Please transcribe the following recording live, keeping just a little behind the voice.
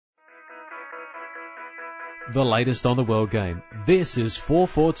The latest on the World Game. This is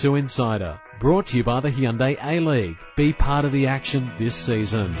 442 Insider, brought to you by the Hyundai A-League. Be part of the action this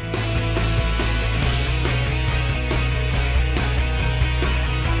season.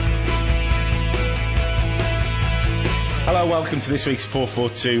 Hello, welcome to this week's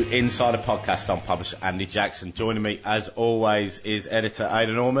 442 Insider Podcast. I'm publisher Andy Jackson. Joining me, as always, is editor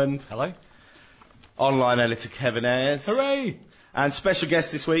Aidan Ormond. Hello. Online editor Kevin Ayres. Hooray! And special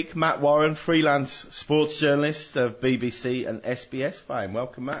guest this week, Matt Warren, freelance sports journalist of BBC and SBS fame.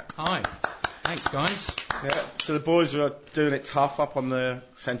 Welcome, Matt. Hi. Thanks, guys. Yeah. So the boys were doing it tough up on the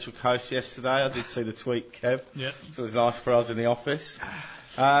Central Coast yesterday. I did see the tweet, Kev. Yeah. So it was nice for us in the office.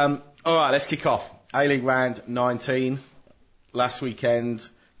 All right, let's kick off. A-League round 19. Last weekend,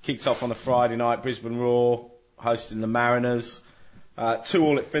 kicked off on a Friday night. Brisbane Roar hosting the Mariners.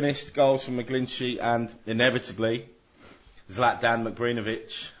 2-2 it finished. Goals from McGlinchey and inevitably Zlatan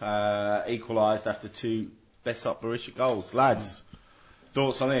Mrnjavich equalised after two best-up Borussia goals. Lads,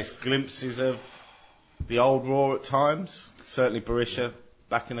 thoughts on this? Glimpses of the old Roar at times? Certainly Borussia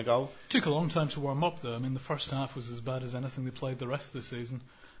back in the goals. Took a long time to warm up, though. I mean, the first half was as bad as anything they played the rest of the season.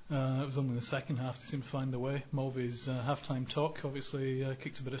 It was only the second half they seemed to find their way. Mulvey's half-time talk obviously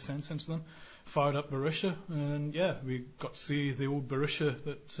kicked a bit of sense into them. Fired up Borussia, and yeah, we got to see the old Borussia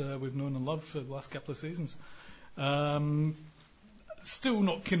that we've known and loved for the last couple of seasons. Still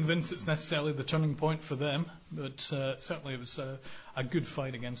not convinced it's necessarily the turning point for them, but certainly it was a good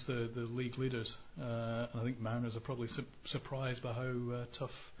fight against the league leaders. I think Mariners are probably surprised by how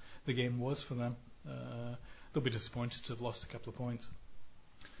tough the game was for them. They'll be disappointed to have lost a couple of points.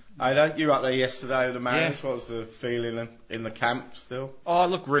 Ada, you were up there yesterday with the Mariners. Yeah. What was the feeling in the camp still? Oh,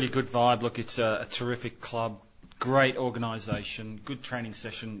 look, really good vibe. Look, it's a terrific club, great organisation, good training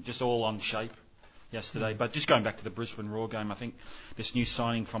session, just all on shape yesterday. But just going back to the Brisbane Roar game, I think this new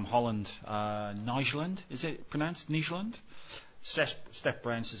signing from Holland, Nijland, is it pronounced Nijland? Stef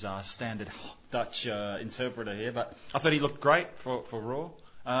Brands is our standard Dutch interpreter here, but I thought he looked great for Roar.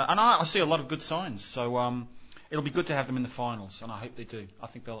 And I see a lot of good signs, so it'll be good to have them in the finals, and I hope they do. I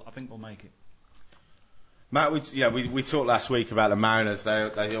think they'll make it. Matt, we talked last week about the Mariners.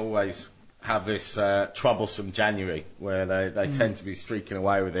 They always have this troublesome January where they tend to be streaking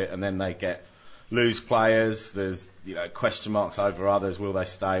away with it, and then they lose players. There's question marks over others. Will they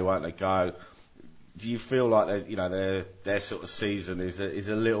stay? Won't they go? Do you feel like their sort of season is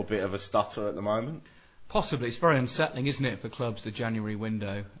a little bit of a stutter at the moment? Possibly. It's very unsettling, isn't it, for clubs, the January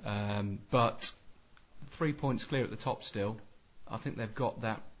window? But 3 points clear at the top still. I think they've got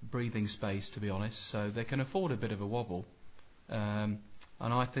that breathing space, to be honest, so they can afford a bit of a wobble. And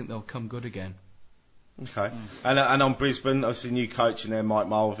I think they'll come good again. Okay. And on Brisbane, obviously new coach in there, Mike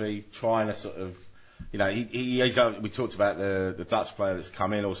Mulvey, trying to sort of, we talked about the Dutch player that's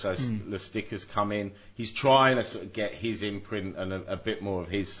come in, also the Sticker's come in. He's trying to sort of get his imprint and a bit more of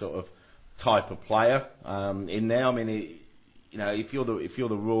his sort of type of player in there. I mean, if you're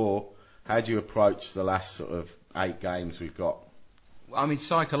the Roar, how do you approach the last sort of 8 games we've got? I mean,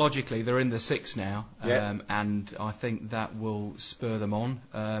 psychologically, they're in the 6 now, Yeah. and I think that will spur them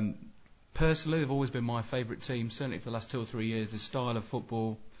on. Personally, they've always been my favourite team, certainly for the last 2 or 3 years. The style of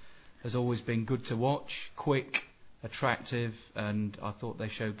football has always been good to watch, quick, attractive, and I thought they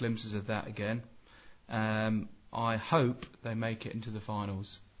showed glimpses of that again. I hope they make it into the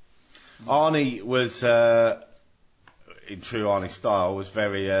finals. Arnie was, in true Arnie style, was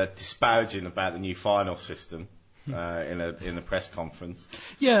very disparaging about the new final system in a press conference.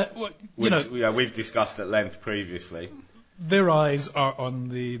 Yeah, well, which we've discussed at length previously. Their eyes are on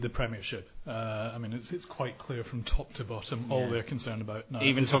the Premiership. I mean, it's quite clear from top to bottom all they're concerned about now.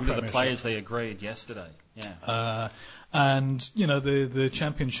 Even talking to the players, they agreed yesterday. Yeah. And the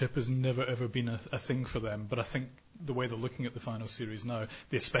Championship has never ever been a thing for them. But I think the way they're looking at the final series now,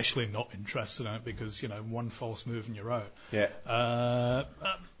 they're especially not interested in it because one false move and you're out. Yeah.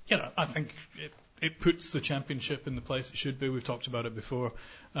 I think it puts the Championship in the place it should be. We've talked about it before.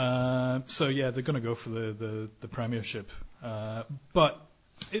 So yeah, they're going to go for the Premiership. But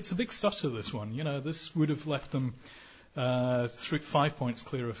it's a big stutter, this one. This would have left them 5 points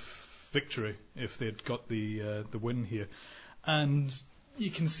clear of victory if they'd got the win here. And you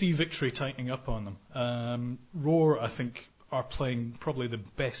can see victory tightening up on them. Roar, I think, are playing probably the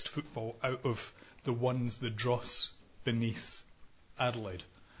best football out of the ones that dross beneath Adelaide.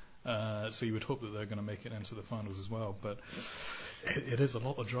 So you would hope that they're going to make it into the finals as well. But it is a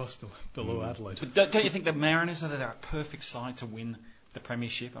lot of dross below Adelaide. But don't you think the Mariners are a perfect side to win the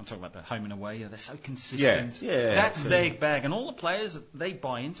Premiership? I'm talking about the home and away. They're so consistent. Yeah, that's their bag. And all the players, they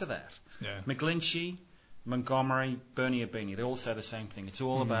buy into that. Yeah. McGlinchey, Montgomery, Bernie Abini, they all say the same thing. It's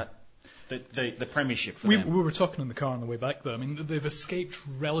all about The Premiership for We them. were talking in the car on the way back, though. I mean, they've escaped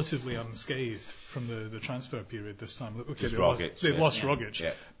relatively unscathed from the transfer period this time. Okay, Just they've Rogic, lost yeah. Rogic,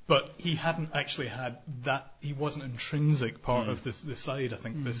 Yeah. but he hadn't actually had that. He wasn't an intrinsic part of the side, I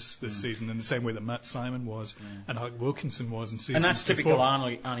think, this season, in the same way that Matt Simon was and Hug Wilkinson was in seasons And that's typical before.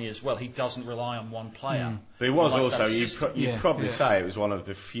 Arnie as well. He doesn't rely on one player. But it was Like also, that you'd system. probably say it was one of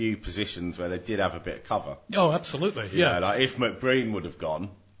the few positions where they did have a bit of cover. Oh, absolutely, You know, yeah. like if McBreen would have gone,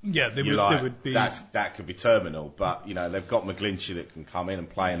 Yeah, they you're would be. that could be terminal. But, you know, they've got McGlinchey that can come in and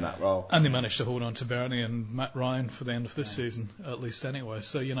play in that role. And they managed to hold on to Bernie and Matt Ryan for the end of this season, at least anyway.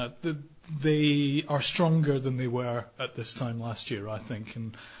 So, you know, they are stronger than they were at this time last year, I think.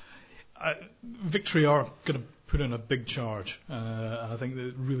 And Victory are going to put in a big charge. And I think that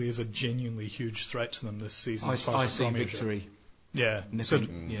it really is a genuinely huge threat to them this season. I as far as see Premiership. Victory. Yeah.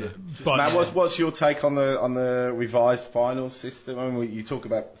 Yeah. But Matt, what's your take on the revised finals system? I mean, you talk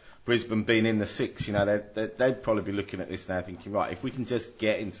about Brisbane being in the six. You know, they'd probably be looking at this now, thinking, right, if we can just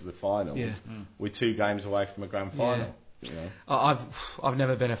get into the finals, we're 2 games away from a grand final. You know? I've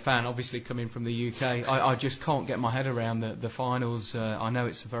never been a fan, obviously coming from the UK. I just can't get my head around the finals. I know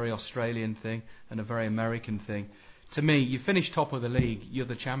it's a very Australian thing and a very American thing. To me, you finish top of the league, you're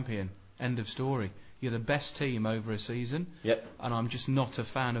the champion. End of story. You're the best team over a season. Yep. And I'm just not a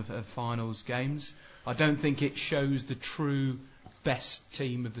fan of finals games. I don't think it shows the true best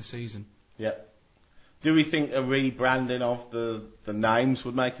team of the season. Yep. Do we think a rebranding of the names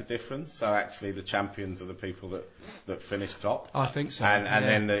would make a difference? So actually the champions are the people that finish top? I think so. And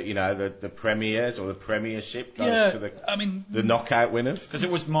then the premiers or the premiership goes to the knockout winners? Because it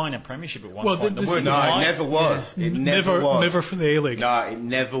was minor Premiership at one Well, point. the- The word No, minor- it never was. Yeah. It never was. Never for the A-League. No, it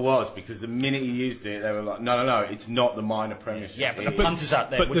never was, because the minute you used it, they were like, no, it's not the minor premiership. Yeah, but the It is- punters out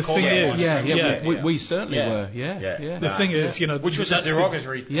there but would the call thing it is- minor Premiership. We certainly Yeah. were. Yeah. The thing is, you know, Which was a that's the-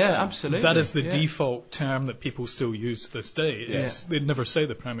 derogatory term. Yeah, absolutely. That is the Yeah. default term that people still use to this day. They never say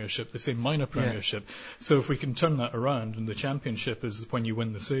the Premiership, they say minor Premiership. So if we can turn that around, and the Championship is when you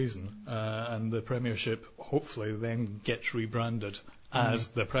win the season, and the Premiership hopefully then gets rebranded as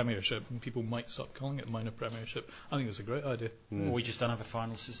the Premiership, and people might stop calling it minor Premiership. I think it's a great idea. Or we just don't have a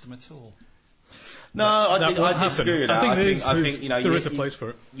final system at all. No, I That won't disagree with happen. that. I think there is a place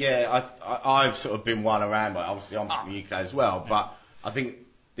for it. Yeah, I've sort of been one around, but obviously I'm from the UK as well, but I think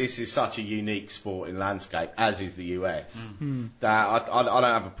this is such a unique sporting landscape, as is the US, that I don't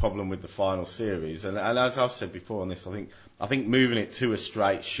have a problem with the final series. And as I've said before on this, I think moving it to a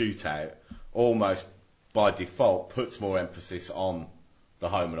straight shootout almost by default puts more emphasis on the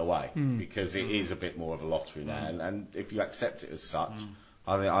home and away, because it is a bit more of a lottery now. And if you accept it as such,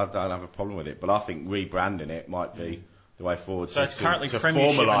 I don't have a problem with it. But I think rebranding it might be the way forward. So it's currently to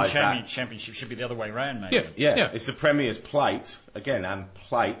Premiership and formalise that. Championship should be the other way round, maybe. Yeah, it's the Premier's plate again, and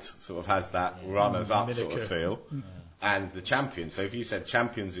plate sort of has that runners-up sort of feel, and the champion. So if you said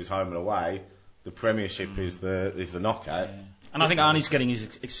champions is home and away, the Premiership is the knockout. Yeah. And I think Arnie's getting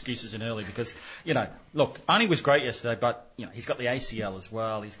his excuses in early because, you know, look, Arnie was great yesterday, but you know he's got the ACL as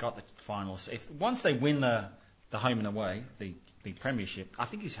well. He's got the finals. Once they win the home and away, the Premiership, I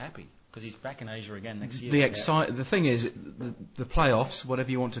think he's happy. Because he's back in Asia again next year. The thing is, the playoffs, whatever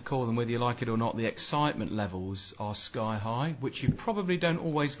you want to call them, whether you like it or not, the excitement levels are sky high, which you probably don't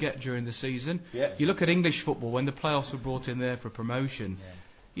always get during the season. Yeah. You look at English football, when the playoffs were brought in there for promotion,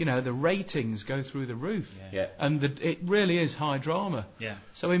 you know, the ratings go through the roof. Yeah. And it really is high drama. Yeah.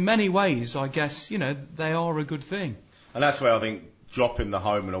 So in many ways, I guess, you know, they are a good thing. And that's where I think dropping the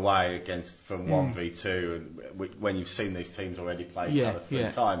home and away from 1v2, and when you've seen these teams already play each other 3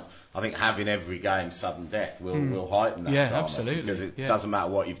 times, I think having every game sudden death will heighten that drama. Absolutely. Because it doesn't matter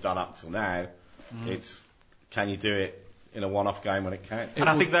what you've done up till now, it's can you do it in a one-off game when it counts. And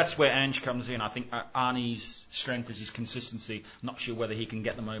I think that's where Ange comes in. I think Arnie's strength is his consistency. Not sure whether he can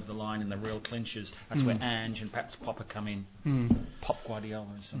get them over the line in the real clinches. That's where Ange and perhaps Popper come in. Pop Guardiola,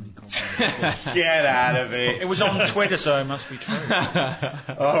 as somebody calls him. Get out of it. It was on Twitter, so it must be true.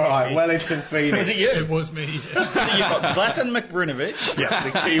 All right, Wellington Phoenix. Was it you? It was me. Yes. So you've got Zlatan Mikrinovic,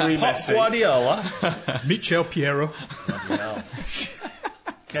 The Kiwi Pop Messi. Guardiola, Michel Piero.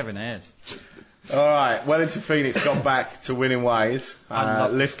 Kevin Ayres. All right, Wellington Phoenix got back to winning ways,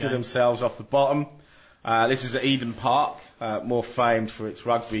 love this lifted game. themselves off the bottom. This is at Eden Park, more famed for its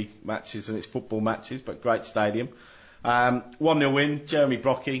rugby matches than its football matches, but great stadium. 1-0 win, Jeremy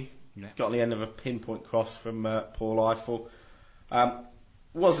Brockie got on the end of a pinpoint cross from Paul Eiffel.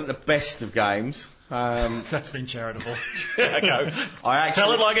 Wasn't the best of games. That's been charitable. Go. I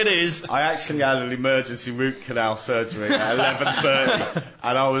Tell it like it is. I actually had an emergency root canal surgery at 11:30,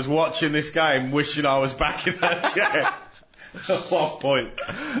 and I was watching this game wishing I was back in that chair. 1 point.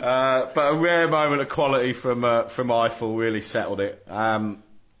 But a rare moment of quality from Eiffel really settled it.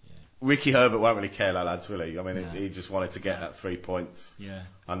 Ricky Herbert won't really care, though, lads, will he? I mean, he just wanted to get that 3 points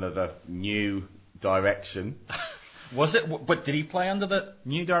under the new direction. Was it? But did he play under the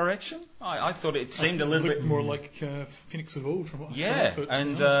new direction? I thought it seemed a little bit more like Phoenix of old from what I saw. Yeah, but,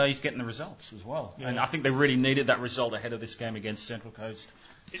 and he's getting the results as well. Yeah. And I think they really needed that result ahead of this game against Central Coast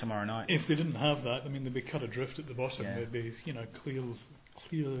tomorrow night. If they didn't have that, I mean, they'd be cut adrift at the bottom. Yeah. They'd be, clear.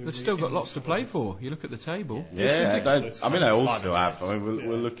 They've still got lots to play for. You look at the table. Yeah, ridiculous. they all still have. I mean,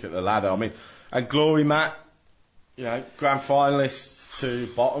 we'll look at the ladder. I mean, and Glory, Matt, grand finalists to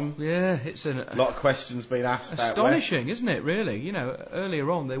bottom. Yeah, it's a lot of questions being asked. Astonishing, isn't it? Really, earlier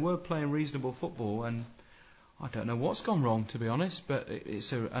on they were playing reasonable football, and I don't know what's gone wrong, to be honest. But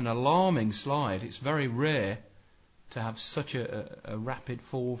it's an alarming slide. It's very rare to have such a rapid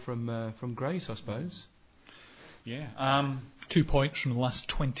fall from grace, I suppose. Yeah. 2 points from the last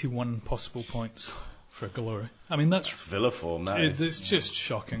 21 possible points for Glory. I mean, that's Villa form. It's just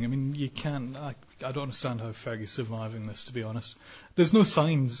shocking. I mean, you can't. I don't understand how Fergie's surviving this, to be honest. There's no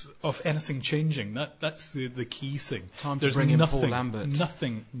signs of anything changing. That's the key thing. Time to There's bring in nothing, Paul Lambert.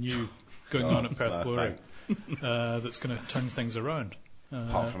 Nothing new going on at Perth Glory that's going to turn things around.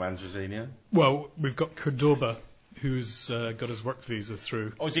 Apart from Andrezinho. Well, we've got Cordoba, who's got his work visa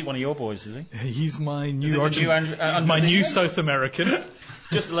through. Oh, is he one of your boys, is he? He's my new my new South American.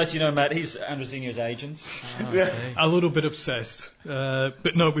 Just to let you know, Matt, he's Andrezinho's agent. A little bit obsessed.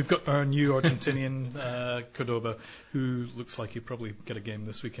 But no, we've got our new Argentinian, Cordoba, who looks like he'll probably get a game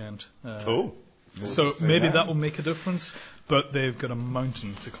this weekend. Cool. So maybe that will make a difference, but they've got a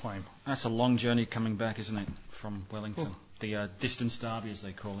mountain to climb. That's a long journey coming back, isn't it, from Wellington? Oh. The distance derby, as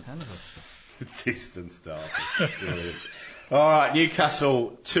they call it. Distance derby. Brilliant. All right,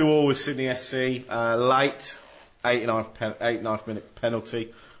 Newcastle 2-2 with Sydney SC. Late, 89th minute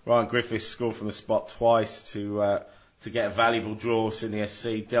penalty. Ryan Griffiths scored from the spot twice to get a valuable draw. Sydney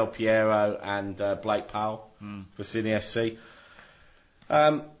FC, Del Piero and Blake Powell for Sydney FC.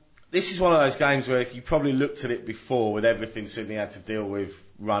 This is one of those games where if you probably looked at it before with everything Sydney had to deal with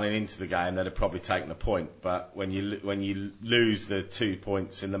running into the game, they'd have probably taken a point. But when you lose the 2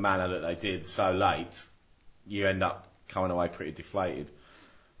 points in the manner that they did so late, you end up coming away pretty deflated.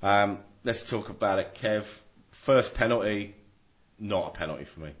 Let's talk about it, Kev. First penalty, not a penalty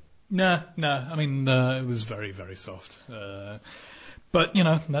for me. No. I mean, it was very, very soft. But,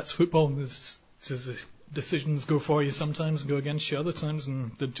 that's football. There's decisions go for you sometimes and go against you other times,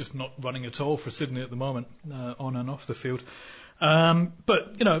 and they're just not running at all for Sydney at the moment, on and off the field.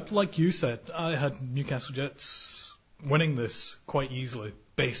 But, like you said, I had Newcastle Jets winning this quite easily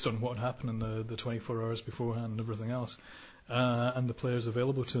based on what happened in the 24 hours beforehand and everything else, and the players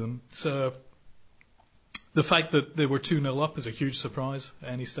available to them. So the fact that they were 2-0 up is a huge surprise at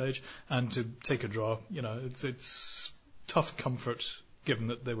any stage, and to take a draw, it's tough comfort given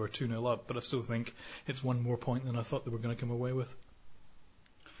that they were 2-0 up, but I still think it's one more point than I thought they were going to come away with.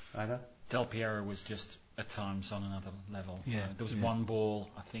 Either? Del Piero was just at times on another level. Yeah, there was one ball,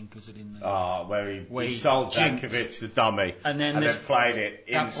 I think, was it in the... where he sold Jankovic, the dummy, and then played it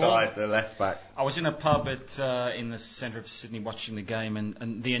inside the left back. I was in a pub in the centre of Sydney watching the game,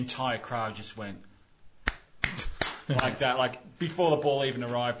 and the entire crowd just went like that, like before the ball even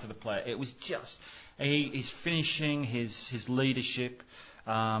arrived to the player. It was just... His finishing, his leadership,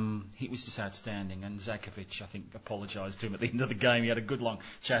 he was just outstanding. And Zakovic, I think, apologised to him at the end of the game. He had a good long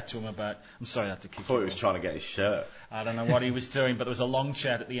chat to him about, I'm sorry I had to kick you. I thought he was trying to get his shirt. I don't know what he was doing, but there was a long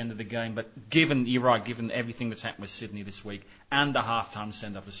chat at the end of the game. But you're right, given everything that's happened with Sydney this week and the half-time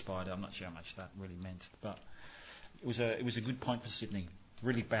send-off of Spider, I'm not sure how much that really meant. But it was a good point for Sydney.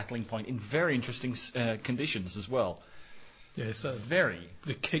 Really battling point in very interesting conditions as well. Yeah, so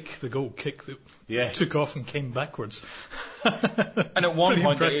the goal kick that took off and came backwards. And at one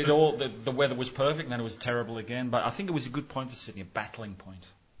point, the weather was perfect, and then it was terrible again. But I think it was a good point for Sydney, a battling point.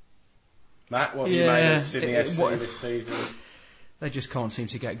 Matt, what have you made of Sydney FC this season? They just can't seem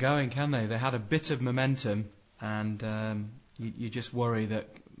to get going, can they? They had a bit of momentum, and you just worry that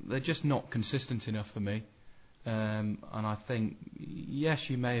they're just not consistent enough for me. And I think, yes,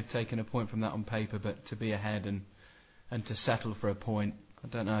 you may have taken a point from that on paper, but to be ahead and to settle for a point, I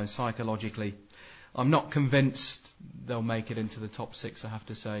don't know, psychologically, I'm not convinced they'll make it into the top 6, I have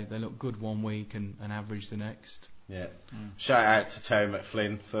to say. They look good one week and average the next. Yeah. Shout out to Terry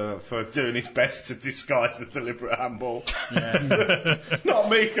McFlynn for doing his best to disguise the deliberate handball. Yeah. Not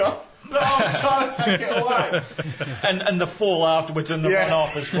Mika. No, I'm trying to take it away. And the fall afterwards and the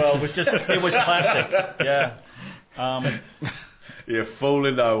run-off as well was it was classic. Yeah. You're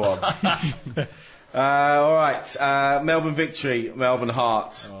fooling no one. All right, Melbourne Victory, Melbourne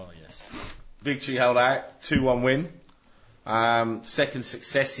Hearts. Oh, yes. Victory held out, 2-1 win. Second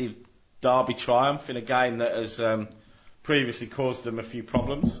successive derby triumph in a game that has previously caused them a few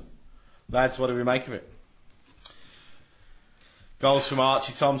problems. Lads, what do we make of it? Goals from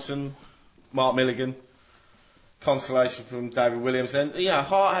Archie Thompson, Mark Milligan, consolation from David Williams. And,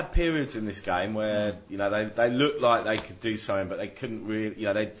 Hart had periods in this game where, they looked like they could do something, but they couldn't really,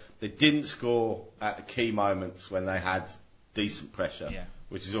 they didn't score at the key moments when they had decent pressure,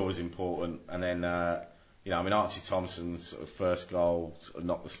 which is always important. And then, Archie Thompson's sort of first goal sort of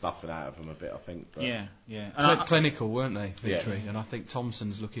knocked the stuffing out of them a bit, I think. But Clinical, weren't they, Victory? Yeah. And I think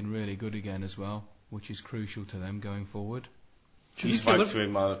Thompson's looking really good again as well, which is crucial to them going forward. You spoke to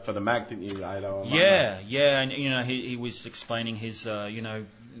him for the mag, didn't you, Alo? And he was explaining his,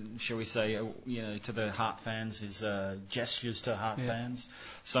 shall we say, to the Heart fans, his gestures to Heart fans.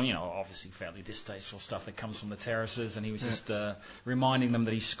 Some, obviously fairly distasteful stuff that comes from the terraces, and he was just reminding them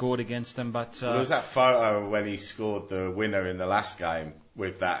that he scored against them. But there was that photo when he scored the winner in the last game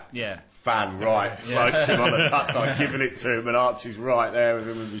with that fan close to him on the touchline, giving it to him, and Archie's right there with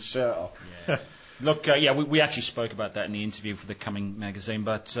him with his shirt off. Yeah. Look, we actually spoke about that in the interview for the Coming magazine,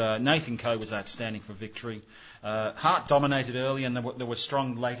 but Nathan Coe was outstanding for Victory. Hart dominated early, and they were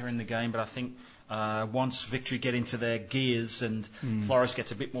strong later in the game, but I think once Victory get into their gears and Flores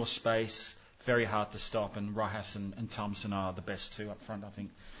gets a bit more space, very hard to stop, and Rojas and Thompson are the best two up front, I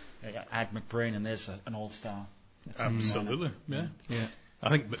think. Add McBreen, and there's an all-star. Absolutely, yeah. I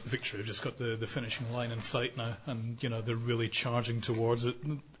think Victory have just got the finishing line in sight now, and they're really charging towards it.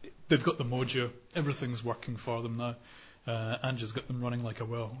 They've got the mojo. Everything's working for them now. Ange's got them running like a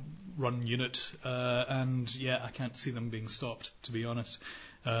well-run unit. I can't see them being stopped, to be honest.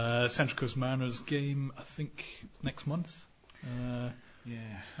 Central Coast Mariners game, I think, next month.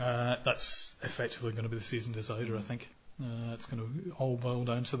 That's effectively going to be the season decider, I think. It's going to all boil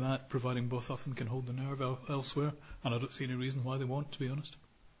down to that, providing both of them can hold the nerve elsewhere. And I don't see any reason why they won't, to be honest.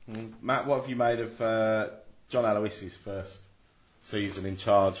 Matt, what have you made of John Aloisi's first season in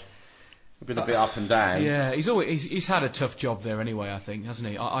charge? Been a bit up and down. Yeah, he's had a tough job there anyway, I think, hasn't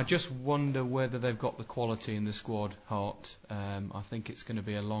he? I just wonder whether they've got the quality in the squad, Hart. I think it's going to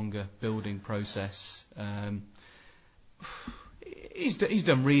be a longer building process. He's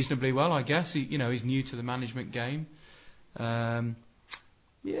done reasonably well, I guess. He's new to the management game. I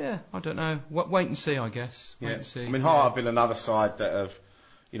don't know. Wait and see, I guess. Wait and see. Hart have been another side that have,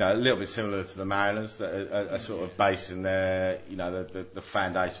 a little bit similar to the Mariners, that are sort of basing their, the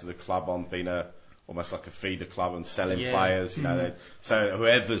foundation of the club on being almost like a feeder club and selling players. So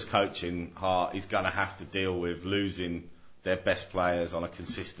whoever's coaching Hart is going to have to deal with losing their best players on a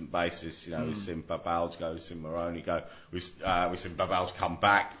consistent basis. We've seen Babalj go, we've seen Moroni go, we've seen Babalj come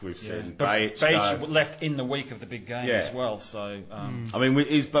back, we've seen Bajic left in the week of the big game as well. So,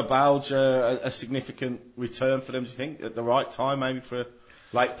 is Babalj a significant return for them? Do you think at the right time, maybe for a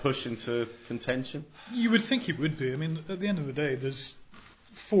late push into contention? You would think he would be. At the end of the day, there's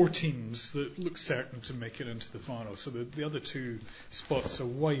 4 teams that look certain to make it into the final, so the other 2 spots are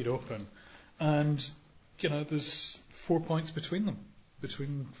wide open, and there's 4 points between them,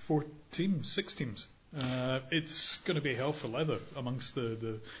 between 6 teams. It's going to be hell for leather amongst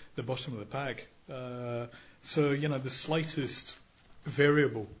the bottom of the pack. So the slightest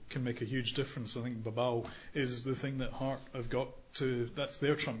variable can make a huge difference. I think Babal is the thing that Hart have got to. That's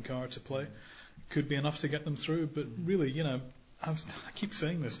their trump card to play. Could be enough to get them through, but really, I keep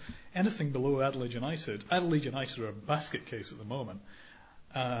saying this. Anything below Adelaide United are a basket case at the moment.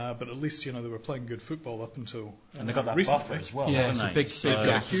 But at least they were playing good football up until and they got that recently. buffer as well. Yeah, it's a big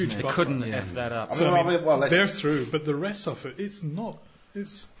gap. Huge they buffer. Couldn't f that up. They're through, but the rest of it,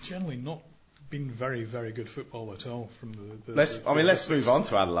 it's generally not been very, very good football at all from the let's move on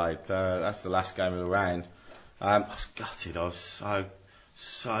to Adelaide. That's the last game of the round. I was gutted. I was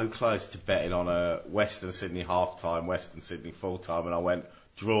so close to betting on a Western Sydney half-time, Western Sydney full-time, and I went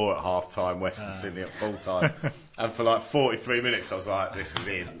draw at half-time, Western Sydney at full-time. And for like 43 minutes I was like, this is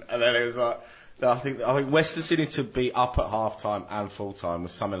in. And then it was like, I think Western Sydney to be up at half-time and full-time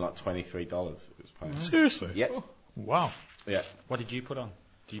was something like $23 it was paying. Seriously? Yeah. Oh, wow. Yeah. What did you put on?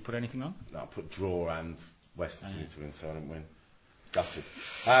 Did you put anything on? No, I put draw and Western Sydney to win, so I didn't win. Gutted.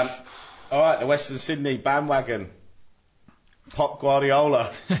 Alright, the Western Sydney bandwagon. Pop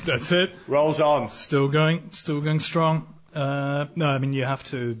Guardiola. That's it. Rolls on. Still going strong. You have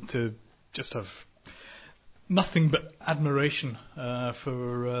to just have nothing but admiration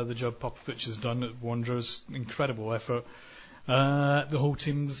for the job Popovich has done at Wanderers. Incredible effort. The whole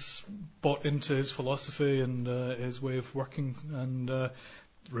team's bought into his philosophy and his way of working, and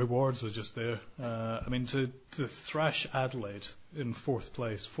rewards are just there. I mean, to thrash Adelaide in 4th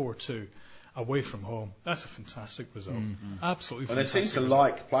place, 4-2, away from home, that's a fantastic result. Absolutely Well, they fantastic seem to result.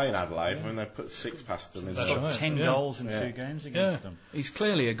 like playing Adelaide when they put 6 past them. He's Isn't got it? 10 goals in 2 games against them. He's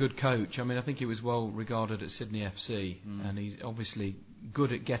clearly a good coach. I mean, I think he was well regarded at Sydney FC, and he's obviously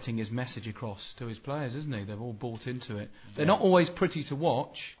good at getting his message across to his players, isn't he? They've all bought into it. They're not always pretty to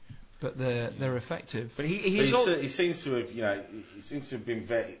watch, but they're effective. But he seems to have, he seems to have been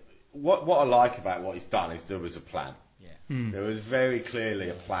very. What I like about what he's done is there was a plan. There was very clearly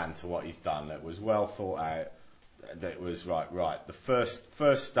a plan to what he's done that was well thought out. That was right. The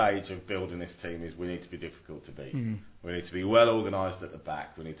first stage of building this team is we need to be difficult to beat. We need to be well organised at the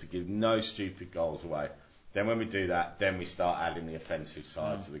back. We need to give no stupid goals away. Then when we do that, then we start adding the offensive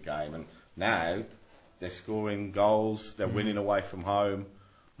side to the game. And now they're scoring goals. They're winning away from home.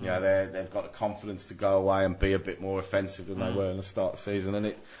 You know, they've got the confidence to go away and be a bit more offensive than they were in the start of the season,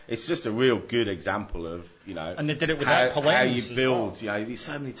 and it's just a real good example of, and they did it without how you Pelens build. as well.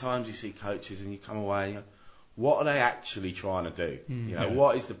 So many times you see coaches and you come away, what are they actually trying to do?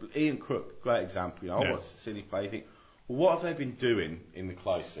 What is Ian Crook, great example. I watched Sydney play. You think, well, what have they been doing in the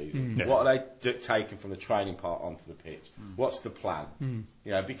close season? What are they taking from the training part onto the pitch? What's the plan?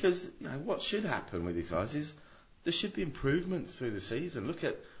 Because what should happen with these guys is there should be improvements through the season. Look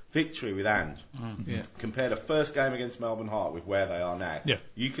at victory with Ange. Compare the first game against Melbourne Heart with where they are now.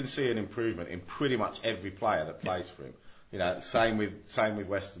 You can see an improvement in pretty much every player that plays for him. Same with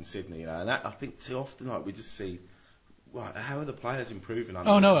Western Sydney. And that, I think too often we just see, how are the players improving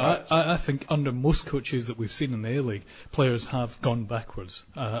under this coach? I think under most coaches that we've seen in the A-League, players have gone backwards.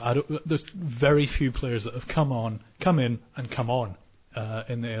 There's very few players that have come in and come on.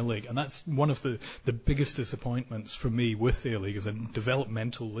 In the A-League, and that's one of the biggest disappointments for me with the A-League as a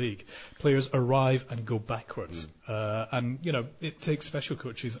developmental league. Players arrive and go backwards, and it takes special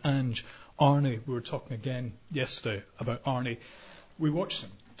coaches. Ange, Arnie, we were talking again yesterday about Arnie. We watched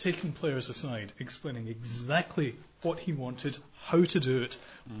him taking players aside, explaining exactly what he wanted, how to do it,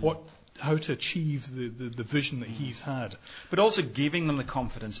 how to achieve the vision that he's had. But also giving them the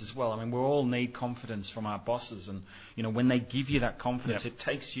confidence as well. I mean, we all need confidence from our bosses, and when they give you that confidence, it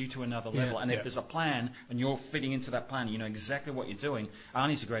takes you to another level. And if there's a plan and you're fitting into that plan, you know exactly what you're doing.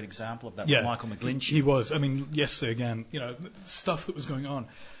 Arnie's a great example of that with Michael McGlinchey. He was. I mean, yesterday again, stuff that was going on.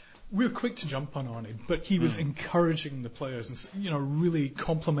 We were quick to jump on Arnie, but he was encouraging the players and really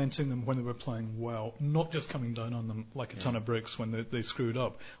complimenting them when they were playing well, not just coming down on them like a ton of bricks when they screwed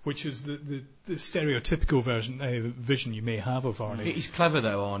up, which is the stereotypical vision you may have of Arnie. He's clever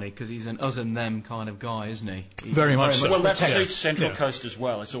though, Arnie, because he's an us and them kind of guy, isn't he? Very much so. Well, that suits Central Coast as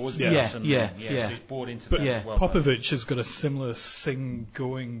well. It's always been us and them. So he's bought into that as well. Popovich has got a similar thing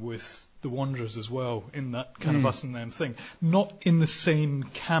going with the Wanderers as well, in that kind of us and them thing. Not in the same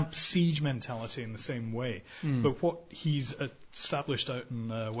camp siege mentality in the same way, but what he's established out in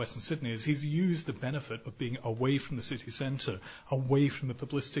Western Sydney is he's used the benefit of being away from the city centre, away from the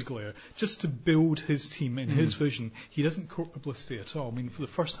publicity glare, just to build his team in his vision. He doesn't court publicity at all. I mean, for the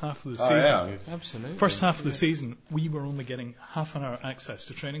first half of the season, absolutely. First half of the season, we were only getting half an hour access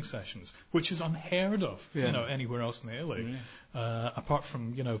to training sessions, which is unheard of, anywhere else in the A-League. Apart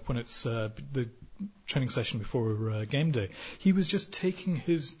from, when it's the training session before game day. He was just taking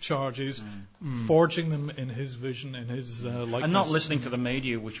his charges, forging them in his vision, in his likeness. And not listening to the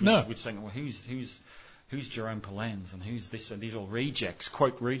media, which was saying, well, who's Jerome Pelens and who's this? And these are all rejects,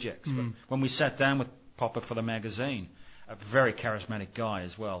 quote rejects. But when we sat down with Popper for the magazine, a very charismatic guy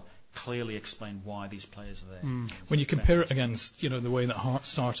as well, clearly explained why these players are there. When you compare it against, the way that Hearts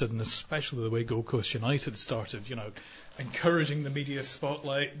started, and especially the way Gold Coast United started, encouraging the media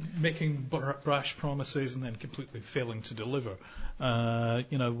spotlight, making brash promises, and then completely failing to deliver.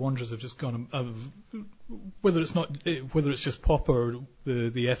 Wanderers have just gone, whether it's just Pop or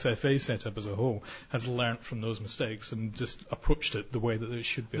the FFA setup as a whole, has learnt from those mistakes and just approached it the way that it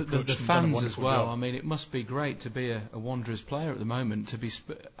should be approached. The fans as well. Job. I mean, it must be great to be a Wanderers player at the moment, to be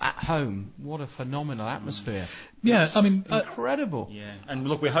at home. What a phenomenal atmosphere. Yeah, I mean, incredible. Yeah, and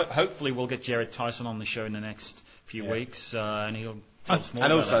look, hopefully we'll get Jared Tyson on the show in the next few weeks, and he'll tell us more.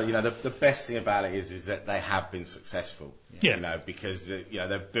 And also, that. the best thing about it is that they have been successful. Because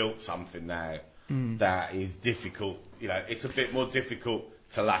they've built something now that is difficult. it's a bit more difficult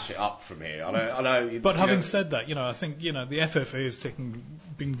to lash it up from here. I know. But having said that, I think the FFA has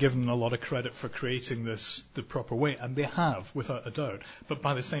been given a lot of credit for creating the proper way, and they have, without a doubt. But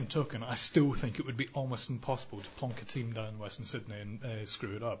by the same token, I still think it would be almost impossible to plonk a team down in Western Sydney and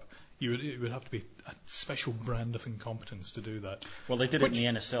screw it up. It would have to be a special brand of incompetence to do that. Well, they did it in the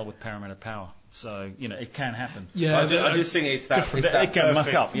NSL with Parramatta Power, so it can happen. Yeah, I just think it's that it can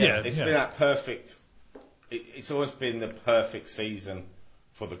muck up. Yeah, it's been that perfect. It's always been the perfect season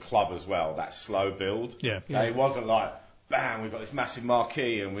for the club as well. That slow build. Yeah. It wasn't like, bam, we've got this massive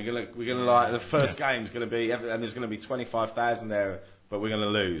marquee, and we're gonna like the first game's gonna be, and there's gonna be 25,000 there, but we're gonna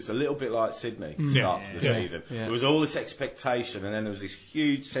lose. A little bit like Sydney start to the season. Yeah. There was all this expectation, and then there was this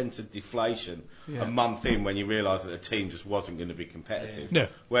huge sense of deflation a month in when you realised that the team just wasn't going to be competitive. Yeah.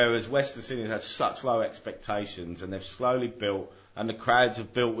 Whereas Western Sydney had such low expectations, and they've slowly built. And the crowds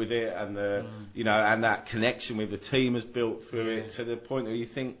have built with it, and and that connection with the team has built through it to the point where you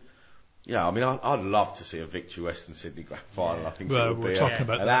think, I'd love to see a victory Western Sydney grand final. I think it would be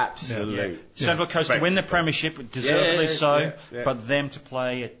an absolute Central Coast to win the premiership, deservedly so. But them to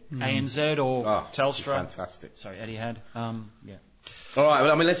play at ANZ or Telstra, fantastic. Sorry, Etihad. All right.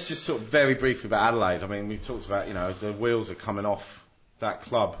 Well, let's just talk very briefly about Adelaide. We've talked about the wheels are coming off that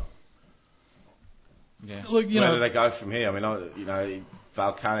club. Yeah. Look, where do they go from here?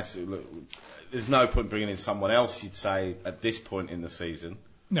 Valkanis. Look, there's no point bringing in someone else. You'd say at this point in the season.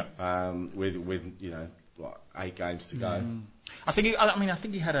 No. With 8 games to go. I think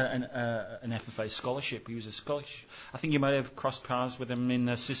he had an FFA scholarship. He was a Scottish. I think you might have crossed paths with him in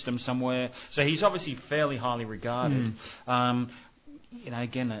the system somewhere. So he's obviously fairly highly regarded.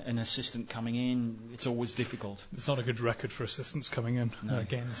 Again, an assistant coming in, it's always difficult. It's not a good record for assistants coming in. No.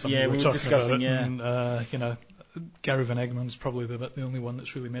 Again, we were talking discussing, about it. And, Gary Van Egmon's probably the only one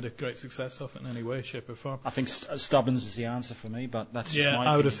that's really made a great success of it in any way, shape or form. I think Stubbins is the answer for me, but that's just my I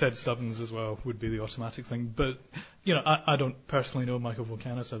opinion. would have said Stubbins as well would be the automatic thing. But, I don't personally know Michael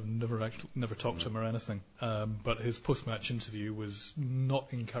Volkanis. I've never talked to him or anything. But his post-match interview was not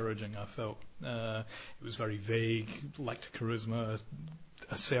encouraging, I felt. It was very vague, lacked charisma,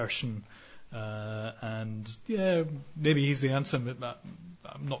 assertion. Maybe he's the answer, but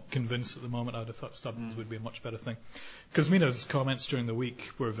I'm not convinced at the moment. I'd have thought Stubbins would be a much better thing. Kuzmina's comments during the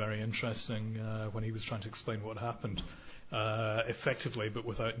week were very interesting when he was trying to explain what happened effectively, but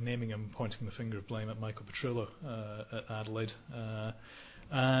without naming him, pointing the finger of blame at Michael Petrillo at Adelaide.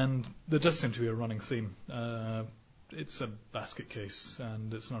 And there does seem to be a running theme. It's a basket case,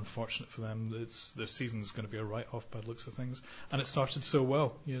 and it's unfortunate for them. Their season's going to be a write-off by the looks of things, and it started so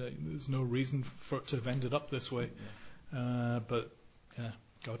well. There's no reason for it to have ended up this way. But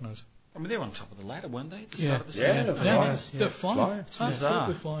God knows. They were on top of the ladder, weren't they? At the start of the season. They're flying. It's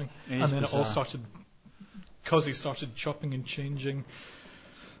absolutely flying. And then bizarre. it all started. Cozzy started chopping and changing.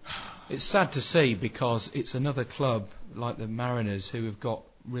 It's sad to see because it's another club like the Mariners who have got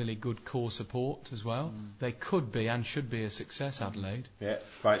really good core support as well. They could be and should be a success, Adelaide. Yeah,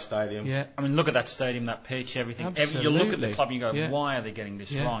 great stadium. Yeah. Look at that stadium, that pitch, everything. You look at the club and you go, why are they getting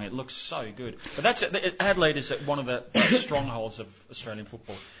this wrong? It looks so good. But Adelaide is one of the strongholds of Australian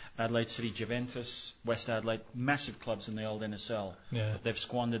football. Adelaide City, Juventus, West Adelaide, massive clubs in the old NSL. Yeah. But they've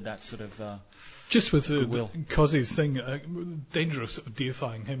squandered that sort of just with Cozzy's thing, danger of sort of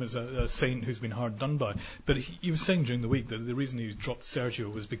deifying him as a saint who's been hard done by. But he was saying during the week that the reason he dropped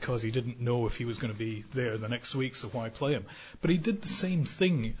Sergio was because he didn't know if he was going to be there the next week, so why play him? But he did the same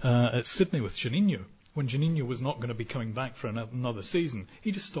thing at Sydney with Juninho. When Juninho was not going to be coming back for another season,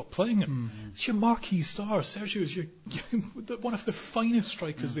 he just stopped playing him. It's your marquee star. Sergio is one of the finest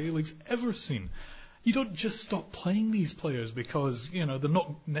strikers the A-League's ever seen. You don't just stop playing these players because, they're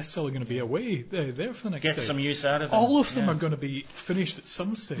not necessarily going to be away. They're there for the next Get day. some use out of them. All of them are going to be finished at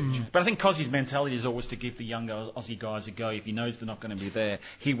some stage. But I think Cozzy's mentality is always to give the younger Aussie guys a go. If he knows they're not going to be there,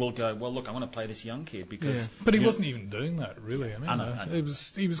 he will go, well, look, I want to play this young kid because... But he wasn't even doing that, really. I know.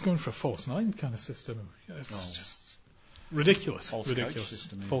 He was going for a false nine kind of system. It's just ridiculous. False coach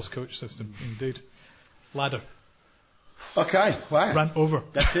system. False coach system, indeed. Ladder. Okay, wow. Rant over.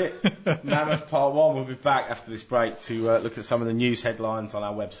 That's it. Mammoth Part 1. We'll be back after this break to look at some of the news headlines on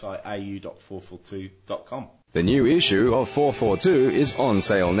our website, au.442.com. The new issue of 442 is on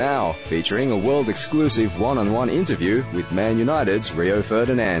sale now, featuring a world-exclusive one-on-one interview with Man United's Rio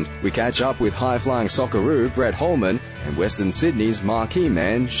Ferdinand. We catch up with high-flying Socceroo Brett Holman, and and Western Sydney's marquee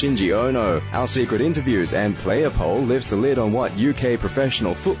man Shinji Ono. Our secret interviews and player poll lifts the lid on what UK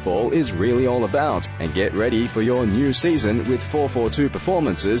professional football is really all about. And get ready for your new season with 442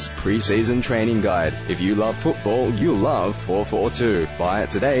 Performance's pre-season training guide. If you love football, you'll love 442. Buy it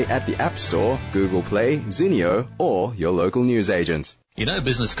today at the App Store, Google Play, Zinio, or your local newsagent. You know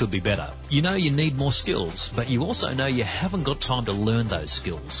business could be better. You know you need more skills, but you also know you haven't got time to learn those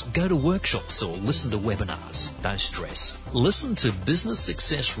skills. Go to workshops or listen to webinars. Don't stress. Listen to Business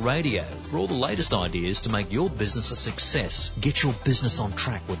Success Radio for all the latest ideas to make your business a success. Get your business on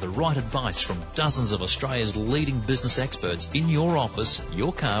track with the right advice from dozens of Australia's leading business experts in your office,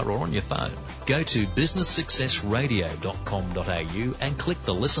 your car or on your phone. Go to businesssuccessradio.com.au and click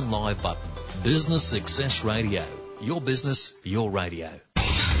the Listen Live button. Business Success Radio. Your business, your radio.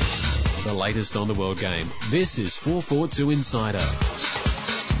 The latest on the world game. This is 442 Insider.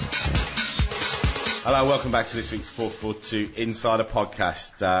 Hello, welcome back to this week's 442 Insider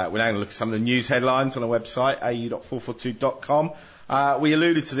podcast. We're now going to look at some of the news headlines on our website, au.442.com. We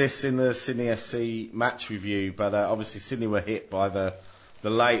alluded to this in the Sydney FC match review, but obviously Sydney were hit by the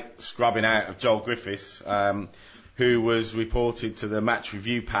late scrubbing out of Joel Griffiths, who was reported to the match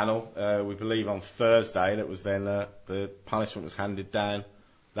review panel, we believe on Thursday. That was then the punishment was handed down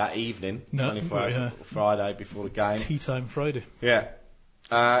that evening, 24 hours Friday before the game. Tea time Friday. Yeah.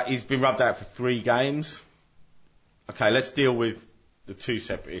 He's been rubbed out for 3 games. Okay, let's deal with the 2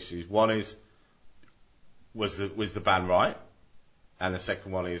 separate issues. One is, was the ban right? And the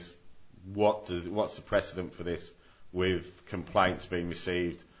second one is, what's the precedent for this with complaints being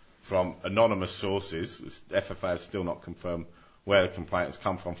received from anonymous sources? FFA have still not confirmed where the complaint has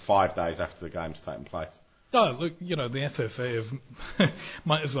come from 5 days after the game's taken place. Oh, look, the FFA have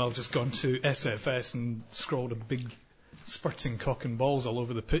might as well have just gone to SFS and scrawled a big spurting cock and balls all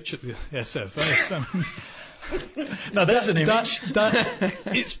over the pitch at the SFS. No, there's an image.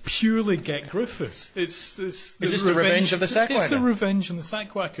 It's purely get Griffiths. It's Is this the revenge of the sack whacker? It's the revenge and the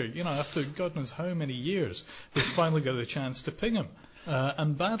sack whacker. After God knows how many years, they finally got a chance to ping him.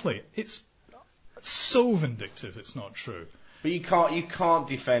 And badly. It's so vindictive, it's not true. But you can't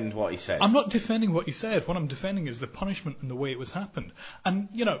defend what he said. I'm not defending what he said. What I'm defending is the punishment and the way it was happened. And,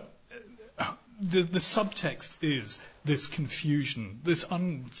 the subtext is this confusion. The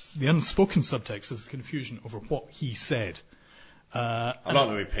unspoken subtext is confusion over what he said. I'm not going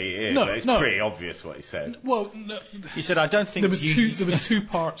to repeat it, but it's pretty obvious what he said. Well, no, he said, I don't think there was two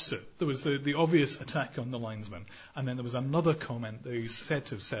parts to it. There was the obvious attack on the linesman, and then there was another comment that he's said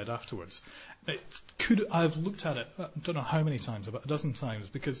to have said afterwards. I've looked at it, I don't know how many times, about a dozen times,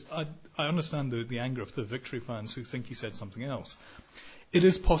 because I understand the anger of the Victory fans who think he said something else. It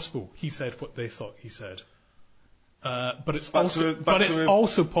is possible he said what they thought he said. But it's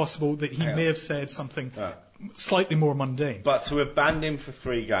also possible that he may have said something slightly more mundane. But to have banned him for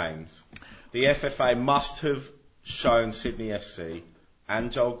 3 games, the FFA must have shown Sydney FC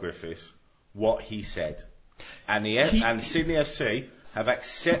and Joel Griffiths what he said. And Sydney FC have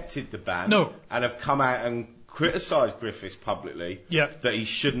accepted the ban and have come out and criticised Griffiths publicly that he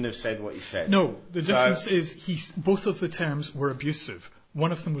shouldn't have said what he said. No, the difference is both of the terms were abusive.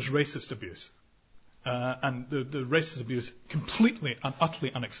 One of them was racist abuse. And the racist abuse completely and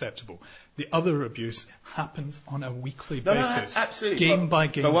utterly unacceptable. The other abuse happens on a weekly basis, absolutely, game by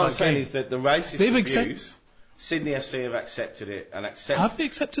game. But what by I'm saying game. is that the racist abuse, Sydney FC have accepted it and Have they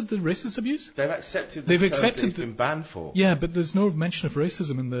accepted the racist abuse? They've accepted the terms that it's been banned for. Yeah, but there's no mention of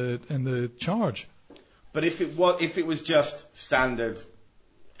racism in the charge. But if it was just standard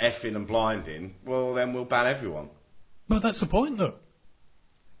effing and blinding, well then we'll ban everyone. Well, that's the point, though.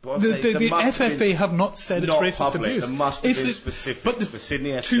 The FFA have not said it's racist abuse. There must have been specifics for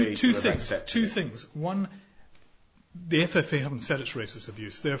Sydney FC to have accepted Two things. One, the FFA haven't said it's racist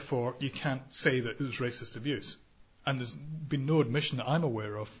abuse. Therefore, you can't say that it was racist abuse. And there's been no admission that I'm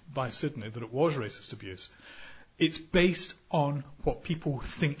aware of by Sydney that it was racist abuse. It's based on what people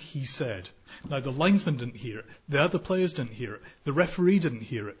think he said. Now, the linesman didn't hear it. The other players didn't hear it. The referee didn't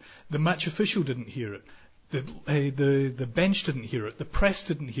hear it. The match official didn't hear it. The bench didn't hear it, the press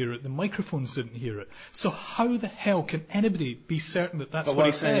didn't hear it, the microphones didn't hear it. So how the hell can anybody be certain that that's what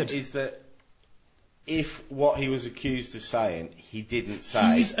he said? What I'm saying is that if what he was accused of saying he didn't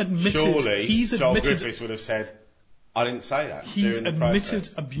say, surely Joel Griffiths would have said, I didn't say that. He's admitted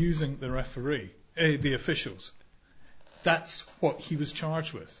abusing the referee, the officials. That's what he was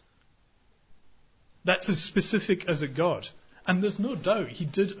charged with. That's as specific as it got. And there's no doubt he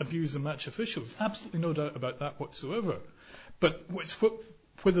did abuse the match officials. Absolutely no doubt about that whatsoever. But it's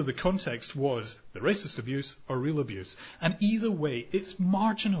whether the context was the racist abuse or real abuse. And either way, it's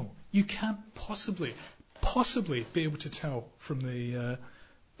marginal. You can't possibly possibly be able to tell from the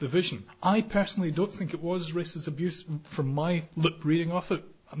vision. I personally don't think it was racist abuse from my lip reading off it.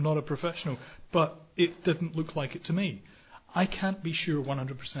 I'm not a professional, but it didn't look like it to me. I can't be sure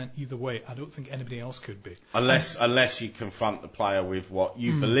 100% either way. I don't think anybody else could be. Unless you confront the player with what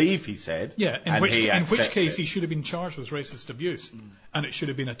you believe he said. Yeah, in and which case it. he should have been charged with racist abuse, and it should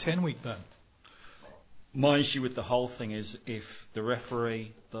have been a 10-week ban. My issue with the whole thing is if the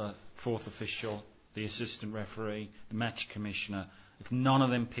referee, the fourth official, the assistant referee, the match commissioner, if none of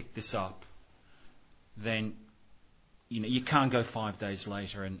them pick this up, then you can't go 5 days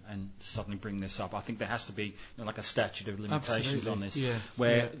later and suddenly bring this up. I think there has to be like a statute of limitations on this,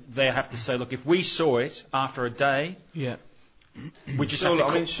 where they have to say, look, if we saw it after a day, we just have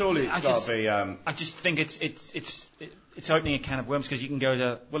to. Surely it's got to be. I just think it's opening a can of worms because you can go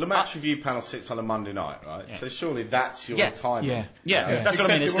to. Well, the match review panel sits on a Monday night, right? Yeah. So surely that's your time. Yeah, that's what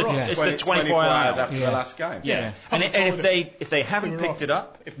I mean. It's the 24 hours after the last game. Yeah. And if they haven't picked it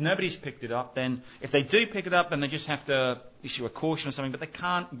up, if nobody's picked it up, then if they do pick it up, then they just have to issue a caution or something. But they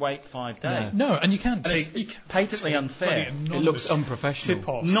can't wait 5 days. No, and you can't take. It's patently unfair. It looks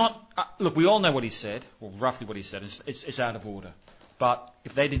unprofessional. Look, we all know what he said, or roughly what he said. It's out of order. But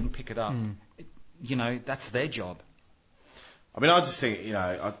if they didn't pick it up, that's their job. I mean, I just think,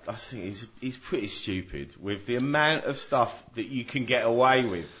 I think he's pretty stupid with the amount of stuff that you can get away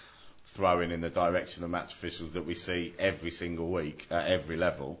with throwing in the direction of match officials that we see every single week at every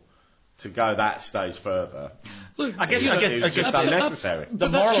level. To go that stage further, look, I guess it's just unnecessary. The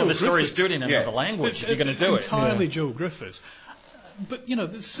moral of the story is do it in another language if you're going to do it. It's entirely Joe Griffiths. But,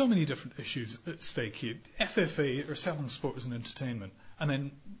 there's so many different issues at stake here. FFA are selling sport as an entertainment, and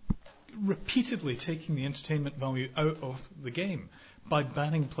then repeatedly taking the entertainment value out of the game by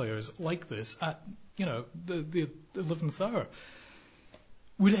banning players like this at, the 11th hour.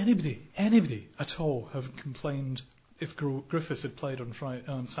 Would anybody at all have complained if Griffiths had played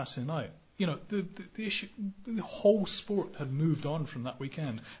on Saturday night? The issue, the whole sport had moved on from that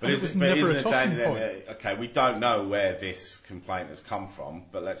weekend, and it was never a talking point. Okay, we don't know where this complaint has come from,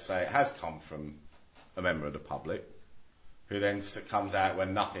 but let's say it has come from a member of the public, who then comes out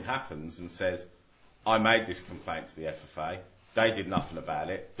when nothing happens and says, I made this complaint to the FFA, they did nothing about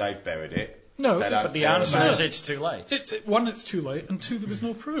it, they buried it. No, but the answer is it's too late. One, it's too late, and two, there was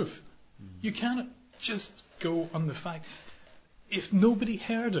no proof. You cannot just go on the fact. If nobody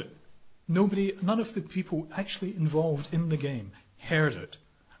heard it, none of the people actually involved in the game heard it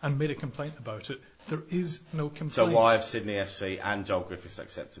and made a complaint about it, there is no complaint. So why have Sydney FC and Joel Griffiths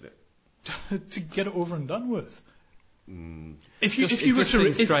accepted it? To get it over and done with. If you were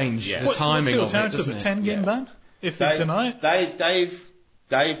to strange, the timing what's the alternative? of it, a 10-game ban? If they deny it,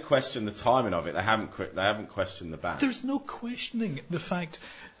 they've questioned the timing of it. They haven't questioned the ban. There's no questioning the fact.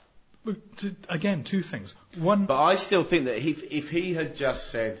 Look, again, two things. One, but I still think that if he had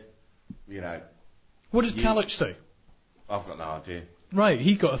just said, what did Kalic say? I've got no idea. Right,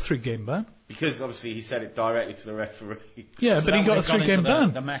 he got a 3-game ban. Because obviously he said it directly to the referee. Yeah, so but he got a 3-game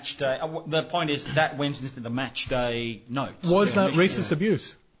ban. The match day. The point is that went into the match day notes. Was that racist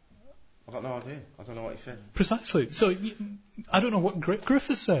abuse? I've got no idea. I don't know what he said. Precisely. So I don't know what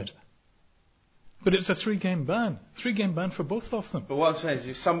Griffiths said. But it's a 3-game ban. 3-game ban for both of them. But what I'm saying is,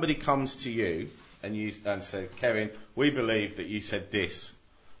 if somebody comes to you and said, Kevin, we believe that you said this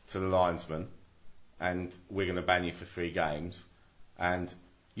to the linesman, and we're going to ban you for 3 games, and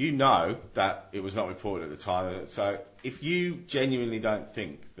you know that it was not reported at the time. So if you genuinely don't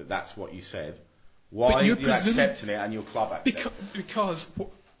think that that's what you said, why are you accepting it and your club accepting it? Because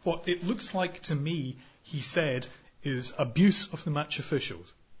what it looks like to me he said is abuse of the match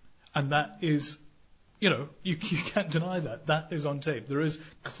officials. And that is, you can't deny that. That is on tape. There is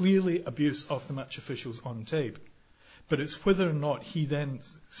clearly abuse of the match officials on tape. But it's whether or not he then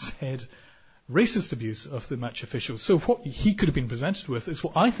said racist abuse of the match officials. So what he could have been presented with is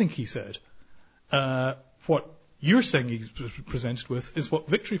what I think he said. What you're saying he was presented with is what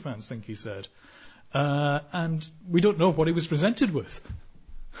Victory fans think he said. And we don't know what he was presented with.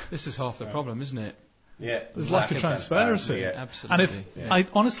 This is half the problem, isn't it? Yeah. There's lack of transparency. Yeah. Absolutely. And I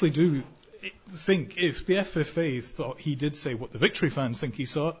honestly do think if the FFA thought he did say what the Victory fans think he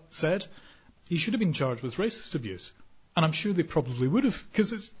said, he should have been charged with racist abuse. And I'm sure they probably would have,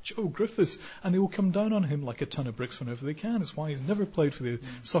 because it's Joe Griffiths, and they will come down on him like a ton of bricks whenever they can. It's why he's never played for the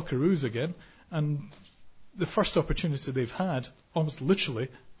Socceroos again. And the first opportunity they've had, almost literally,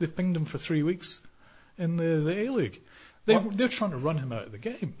 they pinged him for 3 weeks in the A-League. They're trying to run him out of the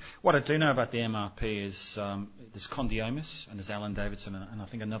game. What I do know about the MRP is there's Condiomus and there's Alan Davidson and I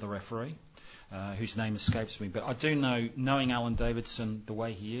think another referee whose name escapes me. But I do know, knowing Alan Davidson the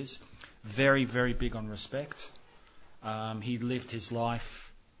way he is, very, very big on respect. He lived his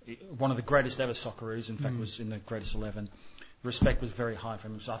life, one of the greatest ever Socceroos, in fact was in the greatest 11. Respect was very high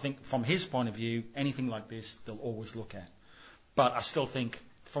from him. So I think from his point of view, anything like this, they'll always look at. But I still think,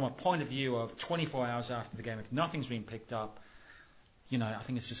 from a point of view of 24 hours after the game, if nothing's been picked up, I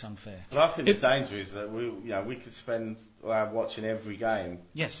think it's just unfair. Well, I think the danger is that we could spend watching every game.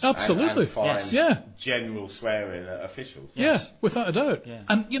 Yes, absolutely. And find yes. general swearing at officials. Yes. Yeah, without a doubt. Yeah.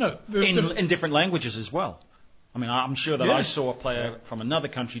 And in different languages as well. I mean, I'm sure that yeah. I saw a player from another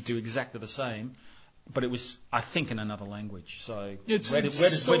country do exactly the same, but it was, I think, in another language. So it's where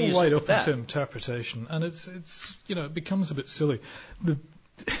so do you wide put open that? to interpretation, and it's it becomes a bit silly.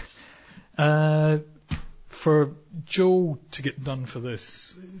 For Joe to get done for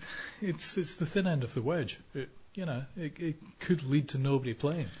this, it's the thin end of the wedge. It could lead to nobody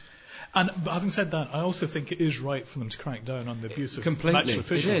playing. But having said that, I also think it is right for them to crack down on the abuse of match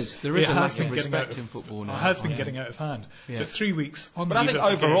officials. It is. There is a lack of respect in football now. It has been getting out of hand. Yeah. But 3 weeks on But I think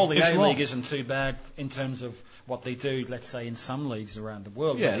overall the A-League A-League isn't too bad in terms of what they do, let's say, in some leagues around the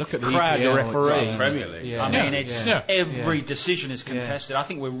world. Yeah, look at the crowd your EPL, referee. Premier League. Yeah. I mean, it's Yeah. every decision is contested. I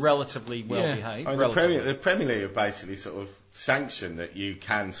think we're relatively well behaved. I mean, the Premier League have basically sort of sanctioned that you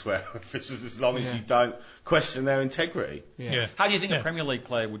can swear at officials as long as you don't question their integrity. Yeah. How do you think a Premier League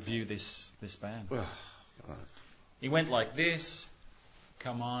player would view this ban? Well, He went like this,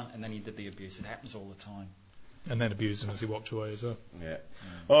 come on, and then he did the abuse. It happens all the time. And then abused him as he walked away as well. yeah.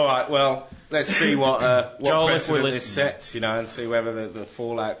 All right. Well, let's see what Joel, precedent if we this sets, and see whether the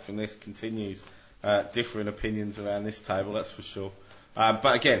fallout from this continues. Differing opinions around this table, that's for sure.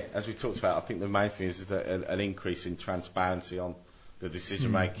 But again, as we talked about, I think the main thing is that an increase in transparency on the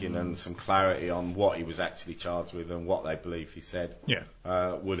decision making and some clarity on what he was actually charged with and what they believe he said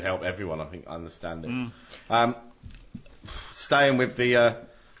would help everyone, I think, understand it. Staying with the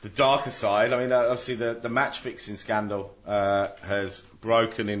darker side, I mean, obviously the match fixing scandal has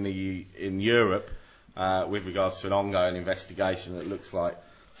broken in Europe with regards to an ongoing investigation that looks like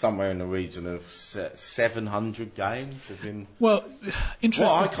somewhere in the region of 700 games have been. Well, interesting.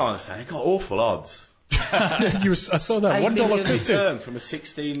 What I can't understand, it got awful odds. I saw that $8 million $1.50 return from a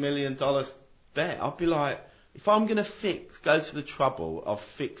 $16 million bet. I'd be like, if I'm going to go to the trouble of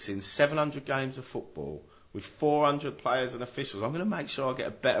fixing 700 games of football with 400 players and officials, I'm going to make sure I get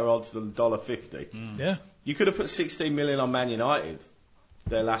a better odds than $1.50. Yeah. You could have put 16 million on Man United,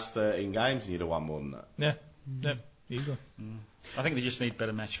 their last 13 games, and you'd have won more than that. Yeah, easily. I think they just need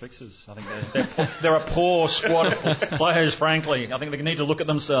better match fixers. I think they're a poor squad of players, frankly. I think they need to look at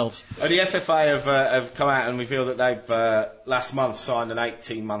themselves. The FFA have come out and revealed that they've last month signed an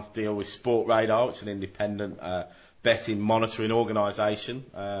 18-month deal with Sport Radar, which is an independent betting monitoring organisation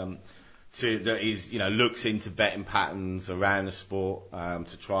that is, looks into betting patterns around the sport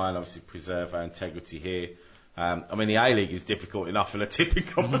to try and obviously preserve our integrity here. I mean, the A-League is difficult enough in a tipping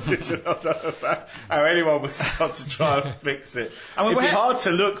competition. I don't know how anyone would start to try and fix it. I mean, it'd be hard to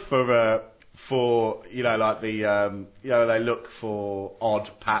look for like they look for odd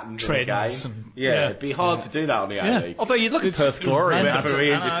patterns in the game. It'd be hard to do that on the A-League. Although you look at Perth Glory,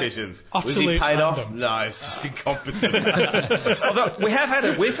 refereeing decisions. Was he paid off? No, it's just incompetent. Although we have had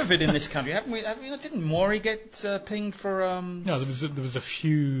a whiff of it in this country, haven't we? Didn't Maury get pinged for? No, there was a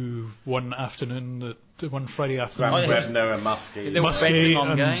few one Friday afternoon. Brebner and Muskie. They were betting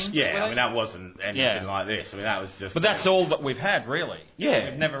on games. Yeah, I mean that wasn't anything like this. I mean that was just. But that's all that we've had, really.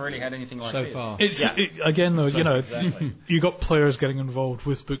 Yeah, we've never really had anything like so this. far. Again, though, Exactly. you got players getting involved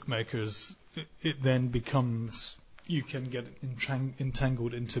with bookmakers. It then becomes you can get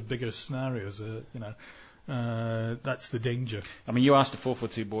entangled into bigger scenarios. That's the danger. I mean, you asked the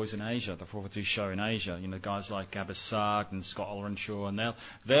 442 boys in Asia, the 442 show in Asia, guys like Gabassag and Scott Olrenshaw, and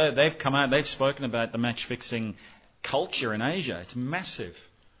they've come out, they've spoken about the match fixing culture in Asia. It's massive.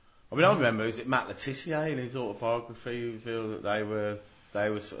 I mean, I remember, is it Matt Letizia in his autobiography who revealed that they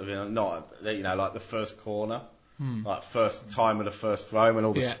were sort of, like the first corner, like first time of the first throw when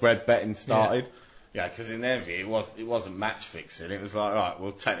all the spread betting started. Yeah, because in their view, it wasn't match fixing. It was like, right,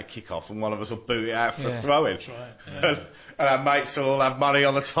 we'll take the kick off and one of us will boot it out for a throw-in. Right. And our mates will all have money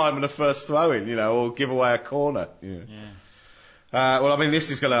on the time of the first throw-in, or give away a corner. Well, I mean,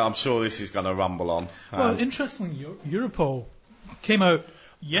 I'm sure this is going to rumble on. Well, interestingly, Europol came out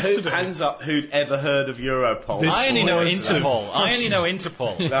yesterday. Hands up, who'd ever heard of Europol? I only know Yesterday.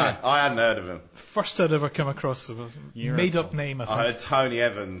 Interpol. No, I hadn't heard of him. First I'd ever come across a made-up name, I think. I heard Tony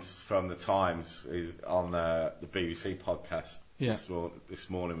Evans from the Times on the BBC podcast this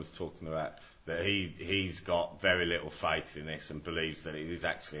morning was talking about that he's got very little faith in this and believes that it is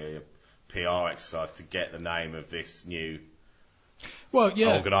actually a PR exercise to get the name of this new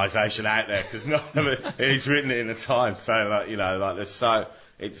organisation out there, because he's written it in the Times saying there's so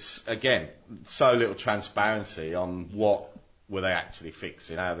little transparency on what were they actually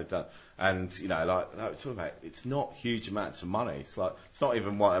fixing, how they've done, and like we're talking about, it's not huge amounts of money. It's not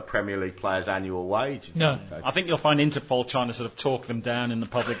even what a Premier League player's annual wage. No, I think you'll find Interpol trying to sort of talk them down in the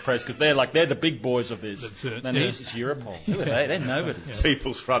public press, because they're the big boys of this. That's it. And this is Europol. Who are they? They're nobody.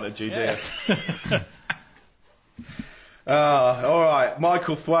 People's Front of Judea. All right,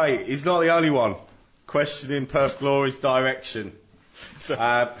 Michael Thwaite. He's not the only one questioning Perth Glory's direction.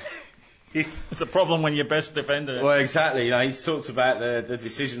 It's a problem when you're best defender. Well, exactly. He's talked about the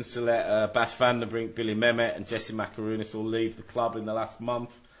decisions to let Bas van der Brink, Billy Mehmet, and Jesse Macaronis all leave the club in the last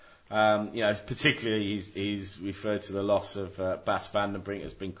month. Particularly he's referred to the loss of Bas van der Brink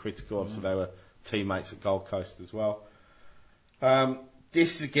as being critical. Obviously, they were teammates at Gold Coast as well.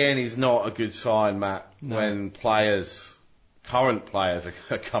 This again is not a good sign, Matt, when current players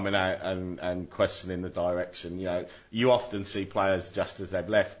are coming out and questioning the direction. You often see players just as they've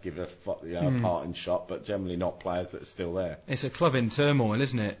left give a parting shot, but generally not players that are still there. It's a club in turmoil,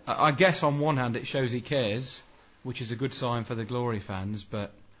 isn't it? I guess on one hand it shows he cares, which is a good sign for the Glory fans,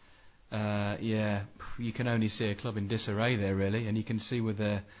 but you can only see a club in disarray there, really, and you can see with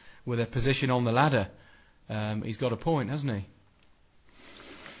their position on the ladder, he's got a point, hasn't he?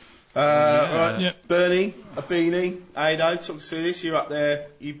 Right. Bernie, Abini, Ado, talk us through this. You're up there.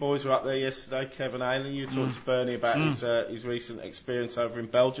 You boys were up there yesterday. Kevin Ayling, you talked to Bernie about his recent experience over in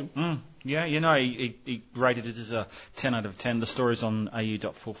Belgium. Yeah, he rated it as a 10 out of 10. The story's on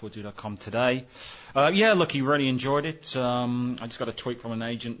au.442.com today. Look, he really enjoyed it. I just got a tweet from an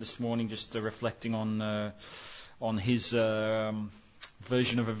agent this morning just reflecting on his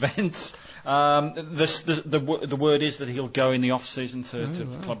version of events. The word is that he'll go in the off season to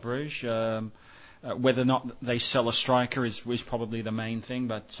Club Brugge. Whether or not they sell a striker is probably the main thing,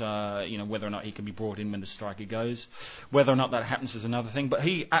 but whether or not he can be brought in when the striker goes, whether or not that happens is another thing. But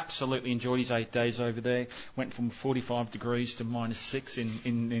he absolutely enjoyed his 8 days over there. Went from 45 degrees to -6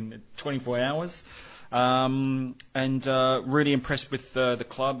 in 24 hours. And really impressed with the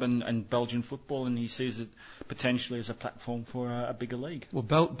club and Belgian football, and he sees it potentially as a platform for a bigger league. Well,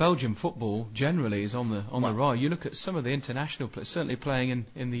 Belgian football generally is on the rise. You look at some of the international players, certainly playing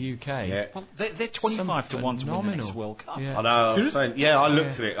in the UK. Yeah. Well, they're 25 to 1 to win the next World Cup. Yeah. I know. I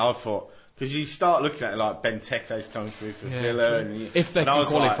looked at it. I thought, because you start looking at it like Benteke's coming through for Villa, and if they can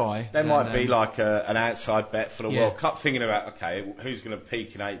qualify, there might be like an outside bet for the World Cup. Thinking about who's going to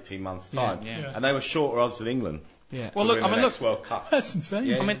peak in 18 months' time, and they were shorter odds than England. Yeah. Well, look, World Cup. That's insane.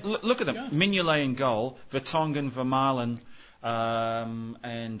 Yeah. I mean, look at them. Mignolet in goal, Vertonghen, Vermaelen,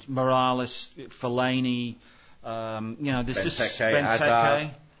 and Morales, Fellaini. There's just Benteke,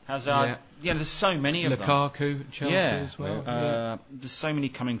 Hazard. Yeah, there's so many of them. Lukaku, Chelsea as well. There's so many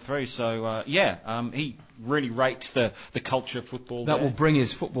coming through. So he really rates the culture of football. That there. will bring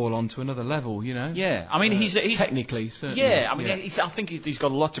his football onto another level, Yeah, I mean he's technically certainly. Yeah, I mean I think he's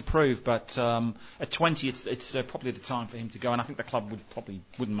got a lot to prove. But at 20, it's probably the time for him to go, and I think the club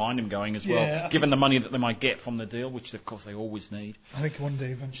wouldn't mind him going as well, given the money that they might get from the deal, which of course they always need. I think one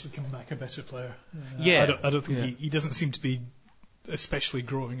day eventually come back a better player. I don't think he doesn't seem to be especially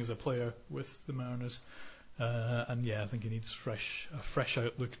growing as a player with the Mariners, I think he needs a fresh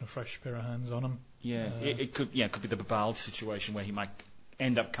outlook and a fresh pair of hands on him. It could be the Babal situation where he might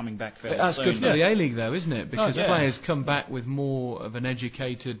end up coming back fairly That's soon. good for the A-League though, isn't it? Because players come back with more of an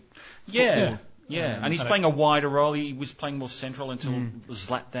educated football. And he's playing a wider role. He was playing more central until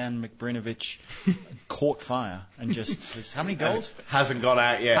Zlatan Mikrinovic caught fire and just how many goals? Hasn't gone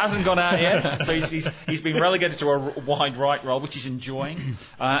out yet. So he's been relegated to a wide right role, which he's enjoying.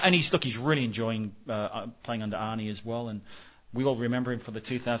 And he's really enjoying playing under Arnie as well. And we all remember him for the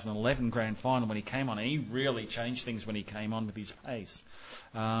 2011 Grand Final when he came on. And he really changed things when he came on with his pace.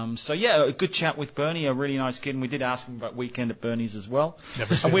 A good chat with Bernie, a really nice kid, and we did ask him about Weekend at Bernie's as well.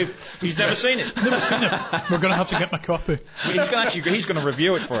 He's never seen it. Never seen it. We're going to have to get my copy. He's going to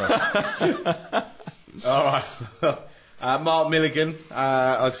review it for us. All right. Mark Milligan,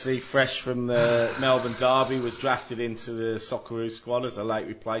 obviously fresh from the Melbourne derby, was drafted into the Socceroo squad as a late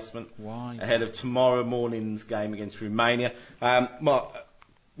replacement. Why? Ahead of tomorrow morning's game against Romania. Mark,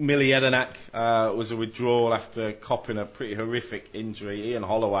 Millie Jedinak was a withdrawal after copping a pretty horrific injury. Ian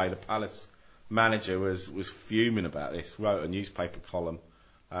Holloway, the Palace manager, was fuming about this, wrote a newspaper column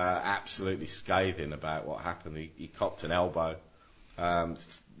absolutely scathing about what happened. He copped an elbow,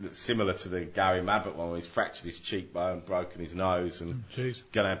 similar to the Gary Mabbott one, where he's fractured his cheekbone, broken his nose, and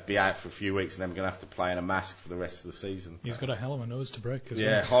going to be out for a few weeks, and then going to have to play in a mask for the rest of the season. He's got a hell of a nose to break.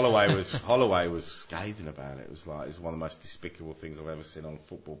 Yeah, Holloway was scathing about it. It was one of the most despicable things I've ever seen on a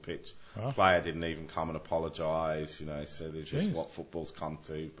football pitch. The player didn't even come and apologise. He said it's just what football's come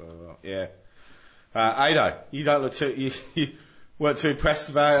to. But yeah, Ado, you don't look too. You weren't too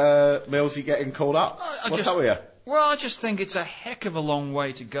impressed about Millsy getting called up. What's up with you? Well, I just think it's a heck of a long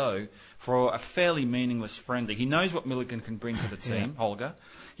way to go for a fairly meaningless friendly. He knows what Milligan can bring to the team, Holger.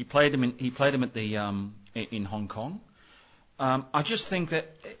 He played him at the in Hong Kong. I just think that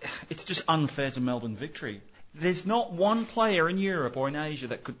it's just unfair to Melbourne Victory. There's not one player in Europe or in Asia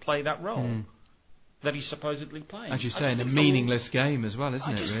that could play that role that he's supposedly playing. As you say, in a meaningless game as well,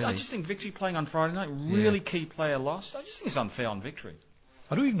 isn't it, really? I just think Victory playing on Friday night, really key player lost. I just think it's unfair on Victory.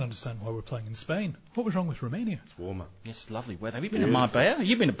 I don't even understand why we're playing in Spain. What was wrong with Romania? It's warmer. Yes, lovely weather. Have you been to Marbella?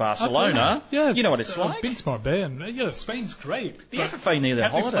 You've been to Barcelona. Yeah. You know what it's like. I've been to Marbella, and Spain's great. The FFA need their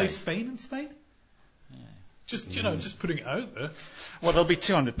holiday. Have we play Spain in Spain? Yeah. Just putting it out there. Well, there'll be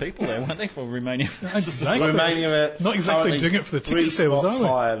 200 people there, won't they, for Romania? Exactly. Romania not exactly doing it for the ticket sales, are we? 3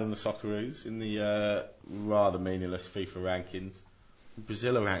 spots higher than the Socceroos in the rather meaningless FIFA rankings.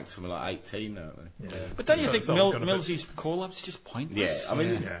 Brazil are ranked something like 18 now, aren't they? Yeah. But don't you think Millsy's call-up's just pointless? Yeah, I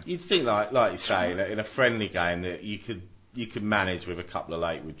mean, you'd think, like you say, in a friendly game that you could manage with a couple of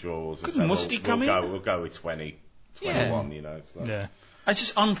late withdrawals. Couldn't Musty come in? We'll go with 21, It's like, yeah. It's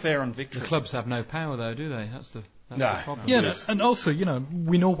just unfair on Victory. The clubs have no power, though, do they? That's the problem. Yeah, and also,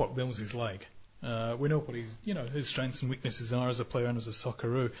 we know what Millsy's like. We know what his strengths and weaknesses are as a player and as a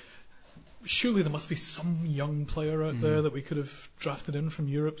Socceroo. Surely there must be some young player out there that we could have drafted in from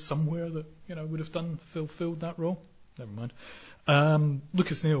Europe somewhere that would have fulfilled that role. Never mind.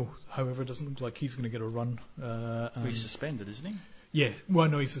 Lucas Neal, however, doesn't look like he's going to get a run. He's suspended, isn't he? Yeah. Well,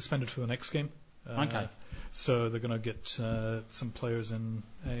 no, he's suspended for the next game. Okay. So they're going to get some players in,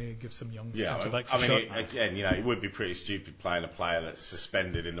 give some young centre-backs a shot. Again, it would be pretty stupid playing a player that's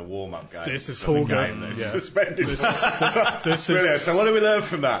suspended in the warm-up game. This is Holger. Suspended. This Brilliant. So what do we learn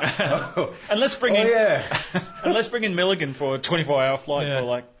from that? And let's bring in Milligan for a 24-hour flight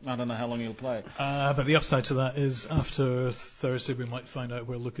for I don't know how long he'll play. But the upside to that is after Thursday we might find out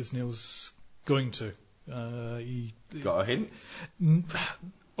where Lucas Neal's going to. Got a hint?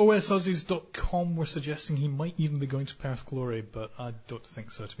 OSAussies.com were suggesting he might even be going to Perth Glory, but I don't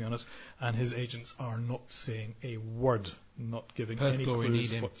think so, to be honest. And his agents are not saying a word, not giving Perth any Glory clues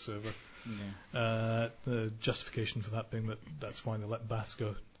need him. whatsoever. The justification for that being that's why they let Bass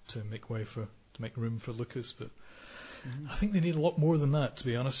go, to make room for Lucas, but I think they need a lot more than that, to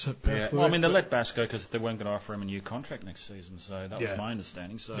be honest. At Perth Glory. Well, I mean, they let Bass go because they weren't going to offer him a new contract next season, so that was my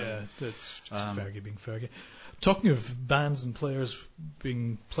understanding. So it's just Fergie being Fergie. Talking of bands and players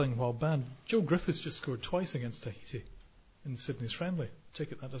playing while banned, Joe Griffiths just scored twice against Tahiti in Sydney's friendly.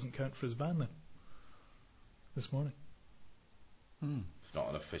 Take it that doesn't count for his ban then. This morning. It's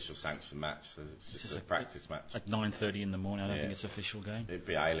not an official sanctioned match, so it's just a practice match. At 9:30 in the morning, I don't think it's an official game. It'd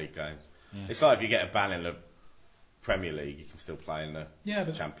be A-League games. Yeah. It's like if you get a ban in the Premier League, you can still play in the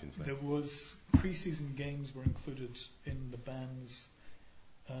Champions League. There was pre-season games were included in the bans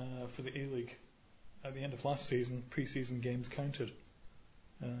for the A-League. At the end of last season, pre-season games counted.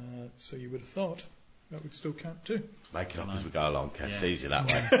 So you would have thought that would still count too. Make it up as we go along, Kev. It's easier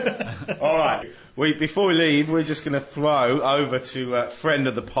that way. All right. Before we leave, we're just going to throw over to friend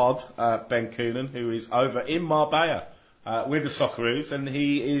of the pod, Ben Coonan, who is over in Marbella with the Socceroos, and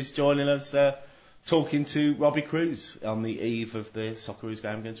he is joining us talking to Robbie Cruz on the eve of the Socceroos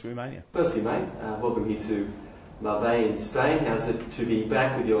game against Romania. Firstly, mate, welcome here to Marbella in Spain. How's it to be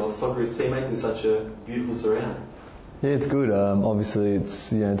back with your Socceroos teammates in such a beautiful surround? Yeah, it's good. Obviously,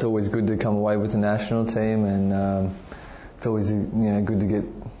 it's always good to come away with the national team, and it's always good to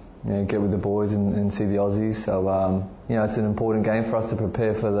get with the boys and see the Aussies. So it's an important game for us to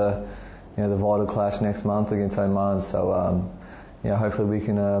prepare for the vital clash next month against Oman. So hopefully we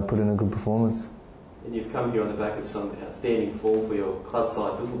can put in a good performance. And you've come here on the back of some outstanding form for your club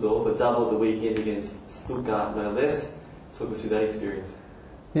side, Dusseldorf, a double at the weekend against Stuttgart, no less. Talk us through that experience.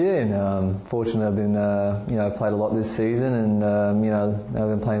 Yeah, and fortunately I've been played a lot this season, and I've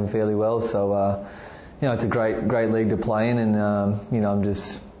been playing fairly well. So it's a great league to play in, and I'm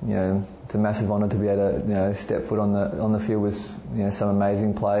just it's a massive honour to be able to step foot on the field with some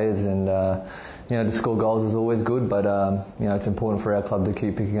amazing players, and to score goals is always good, but it's important for our club to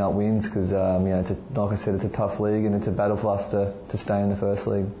keep picking up wins because like I said, it's a tough league and it's a battle for us to stay in the first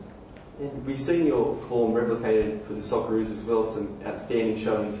league. And we've seen your form replicated for the Socceroos as well, some outstanding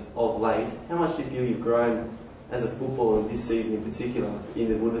showings of late. How much do you feel you've grown as a footballer this season in particular in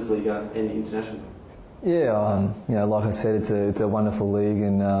the Bundesliga and internationally? Yeah, like I said, it's a wonderful league,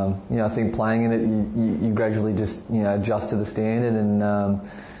 and I think playing in it, you gradually just adjust to the standard, and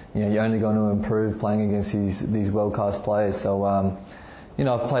you're only going to improve playing against these world class players. So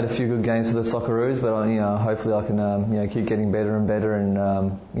I've played a few good games for the Socceroos, but hopefully I can keep getting better and better,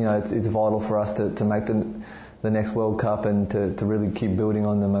 and it's vital for us to make the next World Cup and to really keep building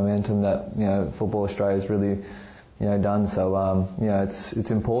on the momentum that Football Australia's really done. So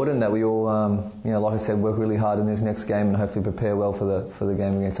it's important that we all like I said, work really hard in this next game and hopefully prepare well for the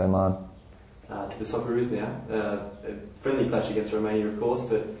game against Oman. To the Socceroos now, a friendly clash against Romania, of course,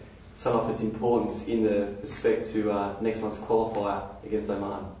 but sum up its importance in the respect to next month's qualifier against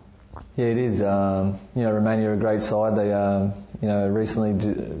Oman. Yeah, it is. Romania are a great side. They recently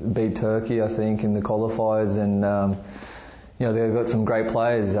beat Turkey, I think, in the qualifiers, and they've got some great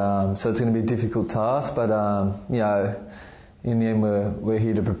players, so it's going to be a difficult task, but in the end we're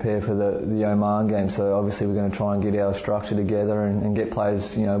here to prepare for the Oman game, so obviously we're going to try and get our structure together and get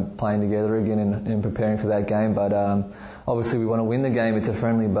players playing together again and preparing for that game, but obviously we want to win the game. It's a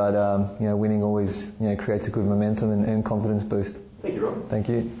friendly, but winning always creates a good momentum and confidence boost. Thank you, Rob. Thank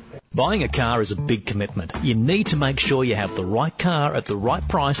you. Buying a car is a big commitment. You need to make sure you have the right car at the right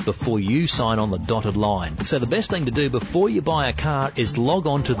price before you sign on the dotted line. So the best thing to do before you buy a car is log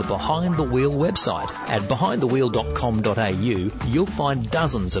on to the Behind the Wheel website. At behindthewheel.com.au, you'll find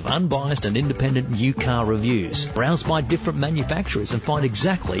dozens of unbiased and independent new car reviews. Browse by different manufacturers and find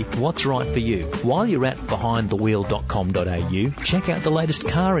exactly what's right for you. While you're at behindthewheel.com.au, check out the latest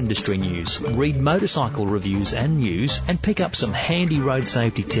car industry news, read motorcycle reviews and news, and pick up some handy road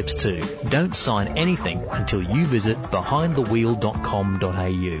safety tips too. Don't sign anything until you visit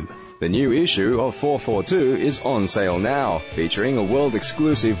behindthewheel.com.au. The new issue of 442 is on sale now, featuring a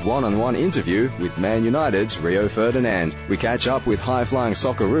world-exclusive one-on-one interview with Man United's Rio Ferdinand. We catch up with high-flying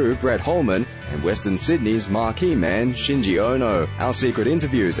Socceroo Brett Holman and Western Sydney's marquee man Shinji Ono. Our secret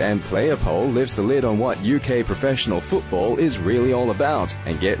interviews and player poll lifts the lid on what UK professional football is really all about.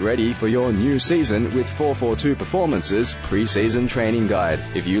 And get ready for your new season with 442 Performance's pre-season training guide.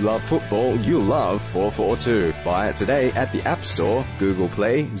 If you love football, you'll love 442. Buy it today at the App Store, Google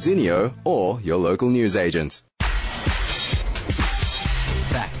Play, Zinio, or your local newsagent.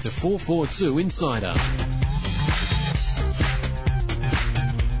 Back to 442 Insider.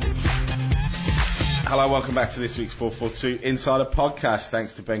 Hello, welcome back to this week's 442 Insider podcast.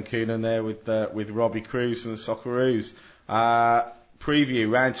 Thanks to Ben Coonan there with Robbie Cruz from the Socceroos. Preview,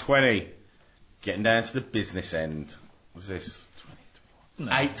 round 20. Getting down to the business end. What's this?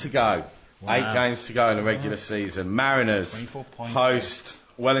 20. 8 to go. Wow. 8 games to go in the regular season. Mariners host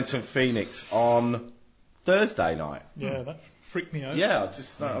Wellington Phoenix on Thursday night. Yeah, that freaked me out. Yeah, I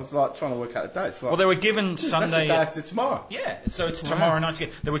was like trying to work out the dates. Like, well, they were given Sunday. That's the day after tomorrow. Yeah, so it's tomorrow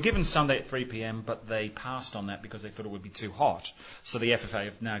night. They were given Sunday at 3 p.m, but they passed on that because they thought it would be too hot. So the FFA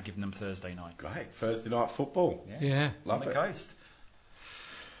have now given them Thursday night. Great, Thursday night football. Yeah. Love on the coast.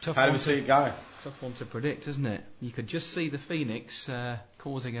 How do we see it go? Tough one to predict, isn't it? You could just see the Phoenix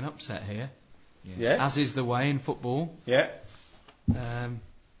causing an upset here. Yeah. As is the way in football. Yeah.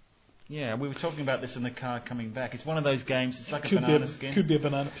 Yeah, we were talking about this in the car coming back. It's one of those games. It's like a banana skin. Could be a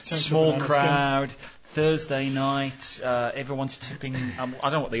potential small banana crowd. Skin. Thursday night. Everyone's tipping. I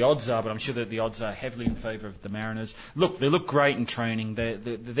don't know what the odds are, but I'm sure that the odds are heavily in favour of the Mariners. Look, they look great in training.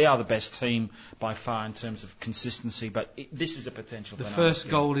 They are the best team by far in terms of consistency. But this is a potential. The first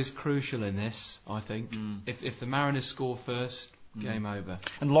goal is crucial in this, I think. If the Mariners score first, game over.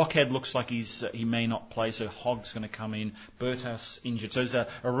 And Lockhead looks like he may not play, so Hogg's going to come in. Berthaus injured. So there's a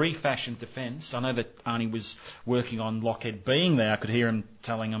refashioned defence. I know that Arnie was working on Lockhead being there. I could hear him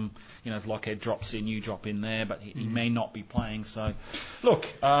telling him, if Lockhead drops in, you drop in there, but he may not be playing. So, look,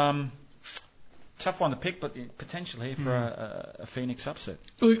 tough one to pick, but the potential here for a Phoenix upset.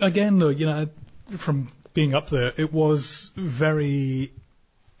 Again, though, from being up there, it was very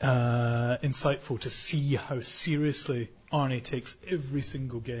insightful to see how seriously Arnie takes every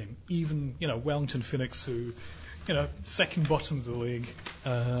single game. Even, Wellington Phoenix, who, second bottom of the league,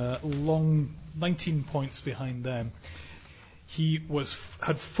 long 19 points behind them. He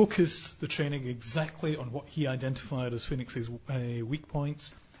had focused the training exactly on what he identified as Phoenix's weak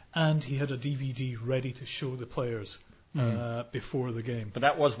points, and he had a DVD ready to show the players before the game. But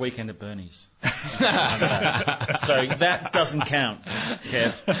that was weekend at Bernie's. So that doesn't count,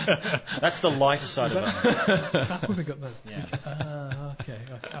 Kev. That's the lighter side of it. Is that where we got that? Yeah. Okay.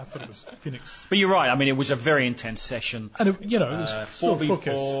 I thought it was Phoenix. But you're right. I mean, it was a very intense session. And it was so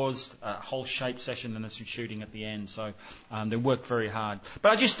focused. 4v4s, a whole shape session, and then some shooting at the end. So they worked very hard.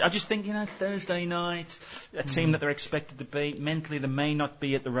 But I just think, Thursday night, a team that they're expected to beat, mentally they may not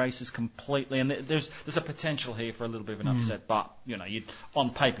be at the races completely, and there's a potential here for a little bit of an upset. But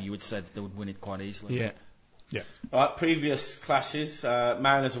on paper, you would say that they would win it quite easily. Yeah. All right, previous clashes,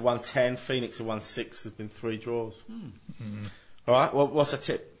 Mariners have won 10, Phoenix have won 6, there's been 3 draws. All right, what's a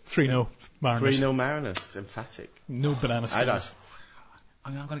tip? 3-0 Mariners. 3-0 Mariners, emphatic. No banana skins.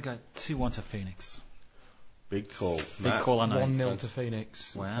 I'm going to go 2-1 to Phoenix. Big call. Big call, I know. 1-0 to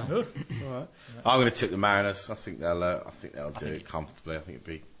Phoenix. Wow. All right. I'm going to tip the Mariners. I think they'll do it comfortably. I think it'd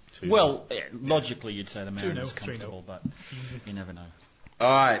be 2-0. Well, logically you'd say the Mariners 2-0, comfortable, 3-0. but you never know.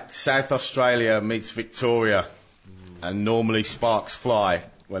 All right, South Australia meets Victoria, and normally sparks fly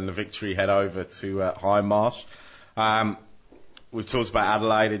when the Victory head over to Hindmarsh. We've talked about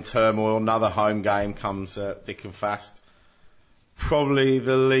Adelaide in turmoil. Another home game comes thick and fast. Probably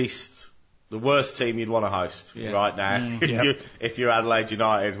the worst team you'd want to host right now. If you're Adelaide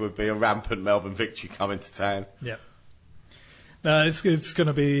United, would be a rampant Melbourne Victory coming to town. Yeah. No, it's going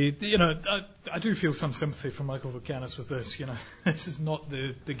to be, I do feel some sympathy for Michael Vukanis with this. This is not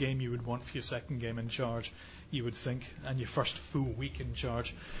the game you would want for your second game in charge, you would think, and your first full week in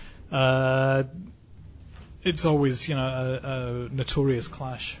charge. It's always, a notorious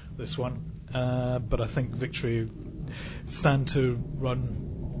clash, this one. But I think Victory stand to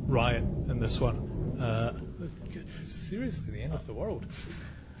run riot in this one. Seriously, the end of the world.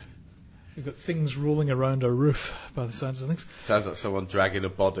 We've got things rolling around our roof by the sounds of things. Sounds like someone dragging a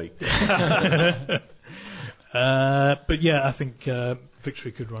body. But yeah, I think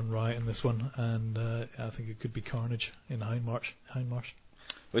Victory could run riot in this one, and I think it could be carnage in Hindmarsh. Well,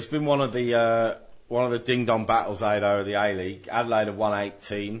 it's been one of the ding-dong battles over the A-League. Adelaide have won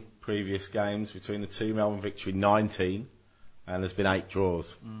 18 previous games between the two. Melbourne Victory 19, and there's been 8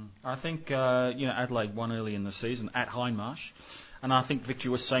 draws. I think Adelaide won early in the season at Hindmarsh. And I think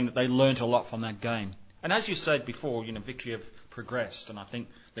Victory was saying that they learnt a lot from that game. And as you said before, Victory have progressed, and I think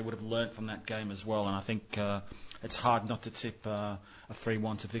they would have learnt from that game as well. And I think it's hard not to tip a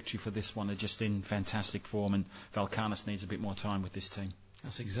 3-1 to Victory for this one. They're just in fantastic form, and Valkanis needs a bit more time with this team.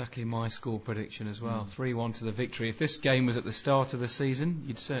 That's exactly my score prediction as well. 3-1 to the Victory. If this game was at the start of the season,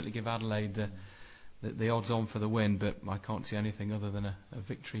 you'd certainly give Adelaide the odds on for the win, but I can't see anything other than a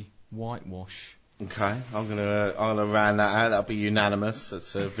Victory whitewash. Okay, I'm gonna round that out. That'll be unanimous.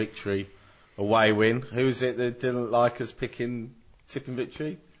 That's a Victory away win. Who was it that didn't like us tipping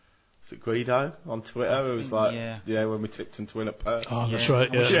Victory? Was it Guido on Twitter? It was like, when we tipped him to win at Perth. Oh, that's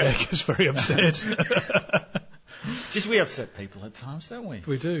right. Yeah, he was very upset. Just we upset people at times, don't we?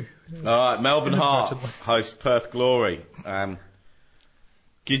 We do. All right, Melbourne Heart host Perth Glory.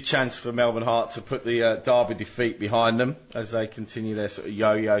 Good chance for Melbourne Heart to put the Derby defeat behind them as they continue their sort of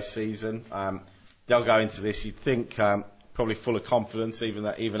yo-yo season. They'll go into this, you'd think, probably full of confidence,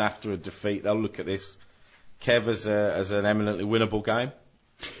 even after a defeat. They'll look at this, Kev, as an eminently winnable game.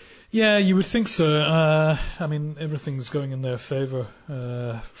 Yeah, you would think so. I mean, everything's going in their favour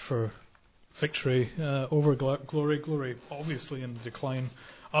for Victory over Glory. Glory, obviously, in decline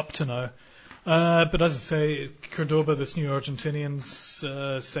up to now. But as I say, Cordoba, this new Argentinian's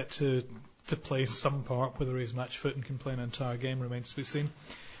set to play some part. Whether he's match fit and can play an entire game remains to be seen.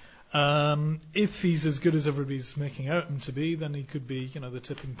 If he's as good as everybody's making out him to be, then he could be, the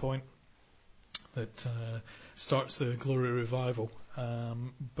tipping point that starts the Glory revival.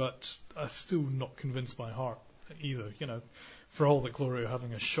 But I'm still not convinced by Heart either. For all that Glory are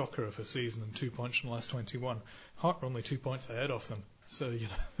having a shocker of a season and 2 points from the last 21, Heart are only 2 points ahead of them. So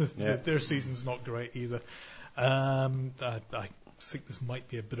their season's not great either. I think this might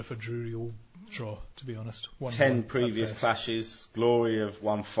be a bit of a dreary old draw, to be honest. 10 previous clashes. Glory have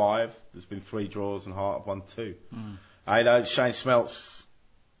won 5. There's been 3 draws, and Heart have won 2. Shane Smelt's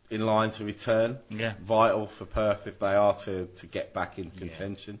in line to return. Yeah. Vital for Perth if they are to get back in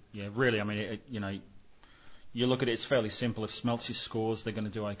contention. Yeah, really. I mean, you look at it, it's fairly simple. If Smeltzy scores, they're going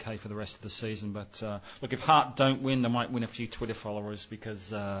to do okay for the rest of the season. But look, if Heart don't win, they might win a few Twitter followers because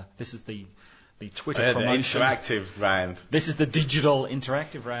this is the Twitter promotion. The interactive round. This is the digital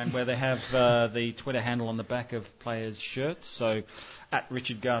interactive round where they have the Twitter handle on the back of players' shirts. So at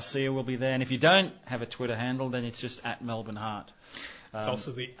Richard Garcia will be there. And if you don't have a Twitter handle, then it's just at Melbourne Heart. It's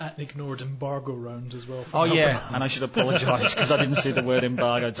also the ignored embargo round as well. Oh, yeah, and I should apologise because I didn't see the word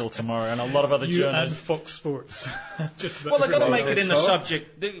embargo until tomorrow, and a lot of other You journalists. and Fox Sports. Just about Well, they've got to everybody make it in the else.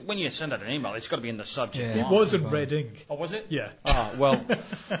 subject. When you send out an email, it's got to be in the subject. It line. was in red ink. Oh, was it? Yeah. Ah, well,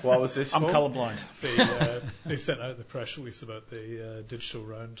 What was this I'm for? colourblind. They sent out the press release about the digital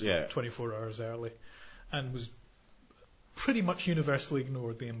round 24 hours early, and was pretty much universally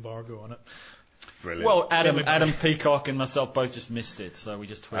ignored the embargo on it. Brilliant. Well, Adam Peacock and myself both just missed it, so we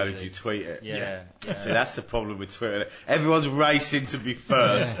just tweeted How did you tweet it? Yeah. See, that's the problem with Twitter. Everyone's racing to be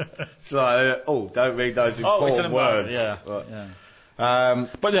first. It's like, don't read those important words. Yeah. But,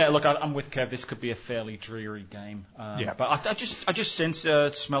 But yeah, look, I'm with Kev. This could be a fairly dreary game. But I just sense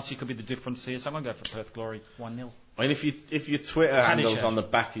Smelty could be the difference here, so I'm going to go for Perth Glory 1-0. I mean, if your Twitter handle's Tanishek. on the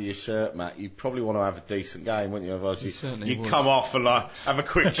back of your shirt, Matt, you probably want to have a decent game, wouldn't you? Otherwise, certainly you would. come off and have a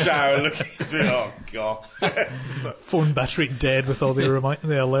quick shower and look at it. Oh God! Phone battery dead with all the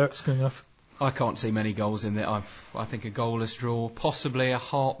alerts going off. I can't see many goals in there. I think a goalless draw, possibly a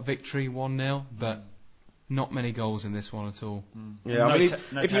Hart victory 1-0, but not many goals in this one at all. Yeah, I mean,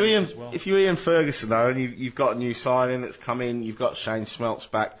 as well. if you're Ian Ferguson though, and you've got a new signing that's come in, you've got Shane Smeltz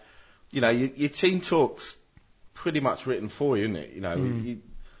back, your team talk's pretty much written for you, isn't it? You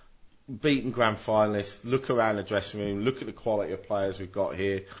beaten grand finalists, look around the dressing room, look at the quality of players we've got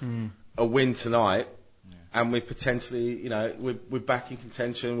here. A win tonight, and we're potentially, we're back in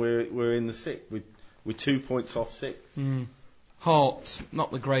contention. We're in the sixth. We're 2 points off sixth. Hart,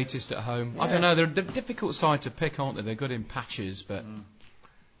 not the greatest at home. I don't know. They're a difficult side to pick, aren't they? They're good in patches, but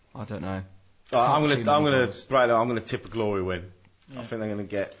I don't know. I'm going to tip a Glory win. Yeah. I think they're going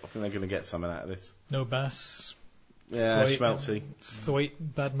to get something out of this. No Bass. Yeah, Schmelzy.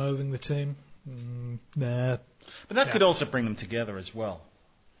 Thwaite bad mouthing the team. Nah. But that could also bring them together as well.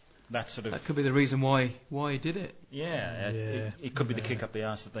 That could be the reason why he did it. It could be the kick up the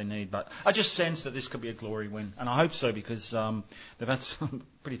arse that they need. But I just sense that this could be a Glory win, and I hope so because they've had some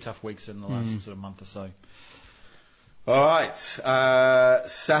pretty tough weeks in the last sort of month or so. All right,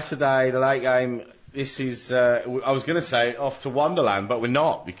 Saturday, the late game. This is, I was going to say off to Wonderland, but we're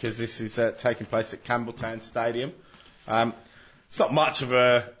not because this is taking place at Campbelltown Stadium. It's not much of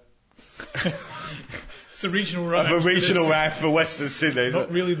a it's a regional round. Round for Western Sydney.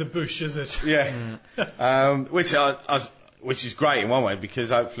 Not really the bush, is it? Yeah. Which is great in one way because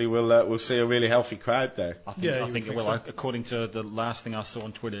hopefully we'll see a really healthy crowd there. I think it will. So. According to the last thing I saw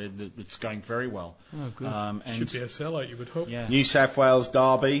on Twitter, it's going very well. Oh, good. And should be a sellout, you would hope. Yeah. New South Wales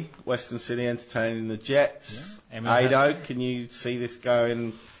derby, Western Sydney entertaining the Jets. Yeah. Ado, can you see this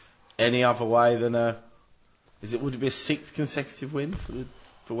going any other way than would it be a sixth consecutive win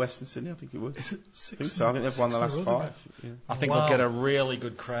for Western Sydney? I think it would. Is it I think so. I think they've won the last 5. Yeah. I think we'll get a really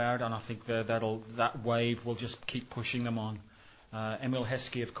good crowd, and I think that wave will just keep pushing them on. Emil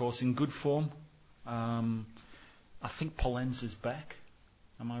Heskey, of course, in good form. I think Polenz back.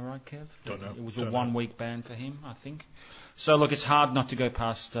 Am I right, Kev? Don't know. It was a 1 week ban for him, I think. So look, it's hard not to go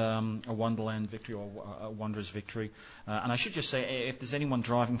past a Wonderland victory or a Wanderers victory. And I should just say, if there's anyone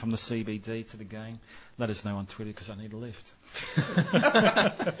driving from the CBD to the game, let us know on Twitter because I need a lift.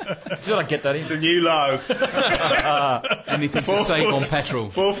 Did I get that in? It's a new low. Anything to save on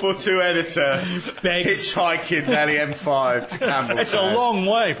petrol. 442 editor hitchhiking down the M5 to Campbelltown. It's a long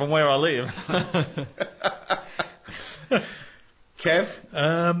way from where I live.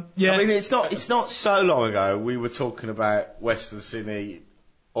 Kev? Yeah. I mean, it's not so long ago we were talking about Western Sydney.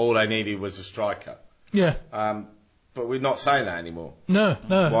 All they needed was a striker. Yeah. But we're not saying that anymore. No.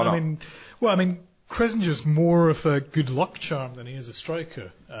 Why not? I mean, Cressinger's more of a good luck charm than he is a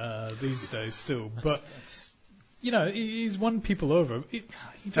striker these days still. But, he's won people over. He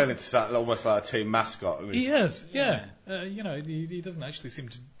Turning into almost like a team mascot. I mean. He is, yeah. He doesn't actually seem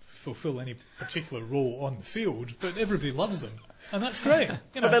to fulfil any particular role on the field, but everybody loves him. And that's great.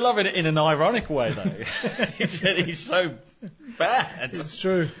 But they love it in an ironic way, though. He's so bad. It's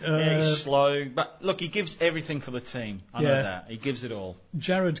true. He's slow. But look, he gives everything for the team. I know that. He gives it all.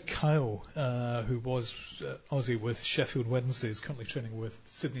 Jared Kyle, who was Aussie with Sheffield Wednesday, is currently training with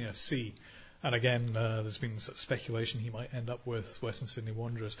Sydney FC. And again, there's been sort of speculation he might end up with Western Sydney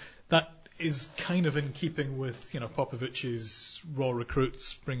Wanderers. That is kind of in keeping with, Popovic's raw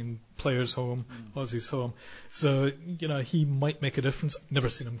recruits, bringing players home, Aussies home. So, he might make a difference. Never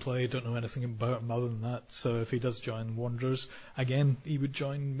seen him play, don't know anything about him other than that. So if he does join Wanderers, again, he would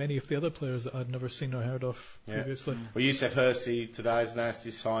join many of the other players that I'd never seen or heard of previously. Well, Youssef Hersey today has announced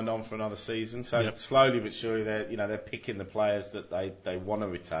he's signed on for another season. So slowly but surely they're picking the players that they want to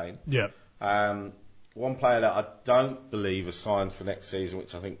retain. Yeah. One player that I don't believe is signed for next season,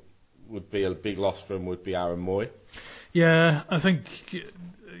 which I think would be a big loss for him, would be Aaron Moy. Yeah, I think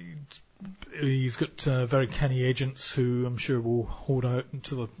he's got very canny agents who I'm sure will hold out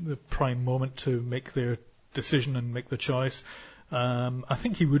until the prime moment to make their decision and make the choice. I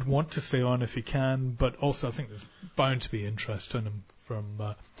think he would want to stay on if he can, but also I think there's bound to be interest in him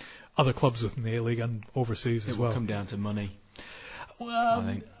from other clubs within the A-League and overseas as well. It will come down to money. Well, I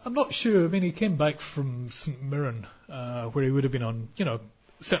think. I'm not sure. I mean, he came back from St Mirren, where he would have been on,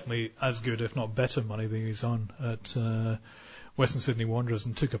 certainly as good, if not better, money than he's on at Western Sydney Wanderers,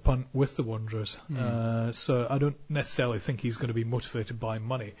 and took a punt with the Wanderers. So I don't necessarily think he's going to be motivated by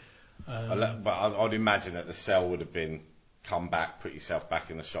money. But I'd imagine that the sell would have been come back, put yourself back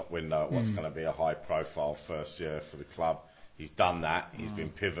in the shop window at what's going to be a high-profile first year for the club. He's done that. He's been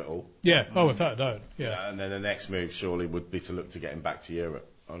pivotal. Yeah, without a doubt. Yeah. And then the next move surely would be to look to get him back to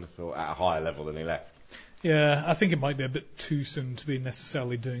Europe. I would have thought at a higher level than he left. Yeah, I think it might be a bit too soon to be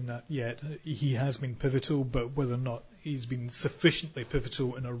necessarily doing that yet. He has been pivotal, but whether or not he's been sufficiently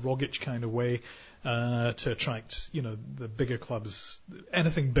pivotal in a Rogic kind of way to attract, the bigger clubs,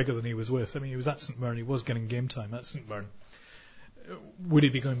 anything bigger than he was with. I mean, he was at St Mirren, he was getting game time at St Mirren. Would he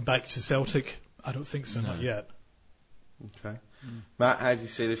be going back to Celtic? I don't think so, not yet. Okay. Matt, how do you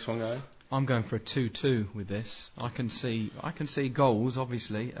see this one going? I'm going for a 2-2 with this. I can see goals,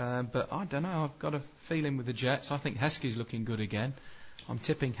 obviously, but I don't know. I've got a feeling with the Jets. I think Heskey's looking good again. I'm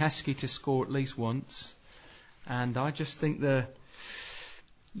tipping Heskey to score at least once, and I just think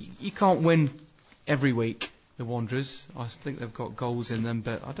you can't win every week. The Wanderers, I think they've got goals in them,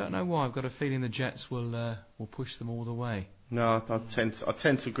 but I don't know why. I've got a feeling the Jets will push them all the way. No, I tend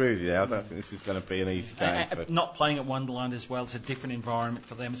to agree with you there. I don't think this is going to be an easy game. Not playing at Wonderland as well, it's a different environment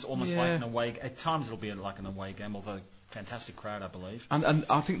for them. It's almost like an away. At times it'll be like an away game, although fantastic crowd, I believe. And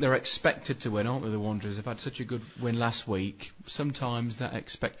I think they're expected to win, aren't they? The Wanderers have had such a good win last week. Sometimes that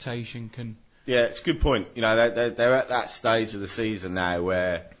expectation can. Yeah, it's a good point. They're at that stage of the season now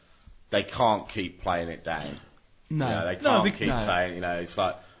where they can't keep playing it down. No, they can't keep saying. It's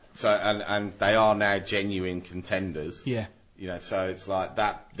like so, and they are now genuine contenders. Yeah. So it's like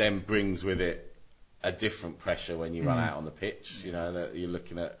that then brings with it a different pressure when you run out on the pitch. That you're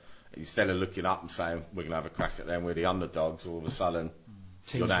looking at, instead of looking up and saying, we're going to have a crack at them, we're the underdogs, all of a sudden,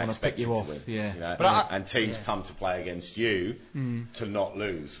 teams you're now expected to win. Yeah. And teams come to play against you to not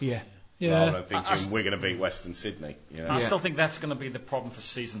lose. Yeah. Rather than thinking, we're going to beat Western Sydney. I still think that's going to be the problem for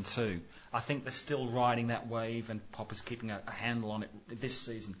season 2. I think they're still riding that wave, and Popper's keeping a handle on it this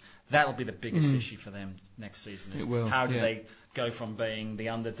season. That'll be the biggest issue for them next season. Is how do they go from being the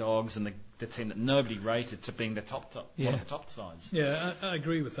underdogs and the team that nobody rated to being the top one of the top sides? Yeah, I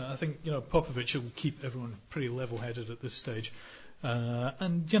agree with that. I think Popovich will keep everyone pretty level-headed at this stage,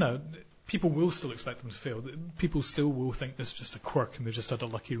 and people will still expect them to fail. People still will think this is just a quirk and they just had a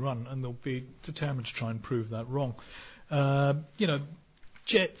lucky run, and they'll be determined to try and prove that wrong.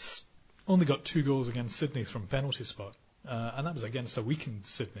 Jets only got 2 goals against Sydney from penalty spot, and that was against a weakened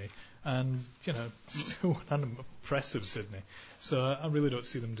Sydney, and still an impressive Sydney. So I really don't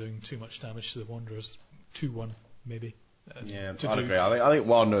see them doing too much damage to the Wanderers. 2-1 maybe. I'd agree. I think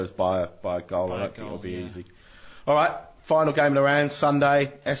Wanderers by a goal. I don't think it'll be easy. All right, final game of the round,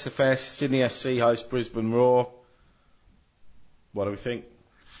 Sunday. SFS Sydney FC host Brisbane Roar. What do we think?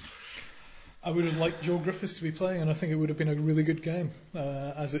 I would have liked Joel Griffiths to be playing, and I think it would have been a really good game.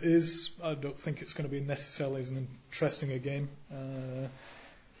 As it is, I don't think it's going to be necessarily as interesting a game.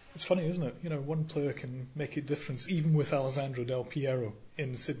 It's funny, isn't it? One player can make a difference, even with Alessandro Del Piero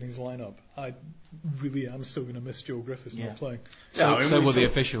in Sydney's lineup. I really am still going to miss Joel Griffiths not playing. So will the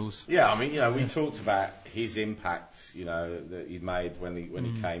officials. Yeah, we talked about his impact, that he made when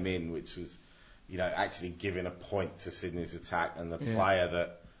he came in, which was, actually giving a point to Sydney's attack, and the player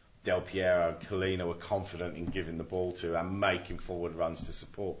that Del Piero and Collina were confident in giving the ball to and making forward runs to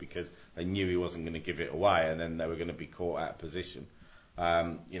support, because they knew he wasn't going to give it away, and then they were going to be caught out of position.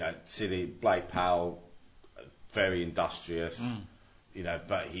 Sydney, Blake Powell, very industrious,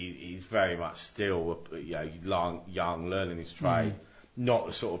 but he's very much still young, learning his trade. Not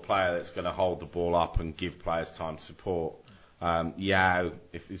the sort of player that's going to hold the ball up and give players time to support. Yao,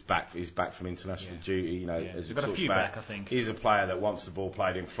 if he's back from international duty, as we've got a few back, I think. He's a player that wants the ball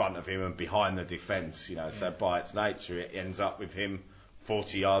played in front of him and behind the defence, so by its nature it ends up with him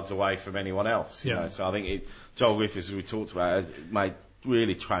 40 yards away from anyone else, So I think Joel Griffiths, as we talked about, may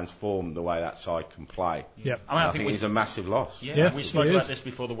really transform the way that side can play. Yeah. I think he's a massive loss. Yeah, we spoke about this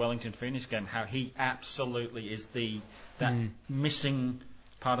before the Wellington Phoenix game, how he absolutely is that missing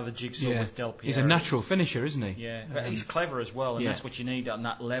part of the jigsaw with Del Piero. He's a natural finisher, isn't he? Yeah, but he's clever as well, and yeah. that's what you need on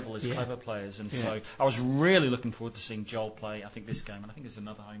that level is Yeah. clever players. And Yeah. so I was really looking forward to seeing Joel play, I think, this game, and I think there's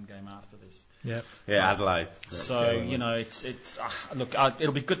another home game after this. Yeah, Adelaide. So, you know,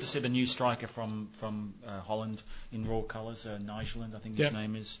 it'll be good to see the new striker from Holland in raw colours, Nigeland, I think his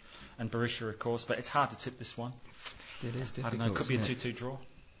name is, and Berisha, of course, but it's hard to tip this one. It is difficult. I don't know, it could be a 2-2 draw.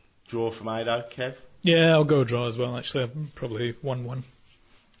 Draw from Ado, Kev? Yeah, I'll go draw as well, actually. Probably 1-1,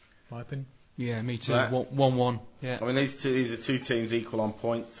 my opinion. Yeah, me too. Right. 1-1. Yeah. I mean, these are two teams equal on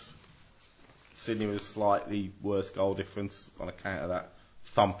points. Sydney was slightly worse goal difference on account of that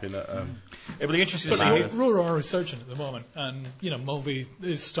thumping at... It'll be interesting to But see. Roar are resurgent at the moment, and Mulvey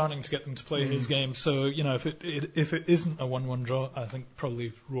is starting to get them to play his game. So if it isn't a 1-1 draw, I think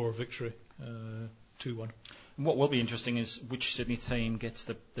probably Roar victory, 2-1. What will be interesting is which Sydney team gets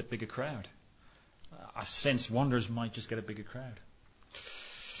the bigger crowd. I sense Wanderers might just get a bigger crowd.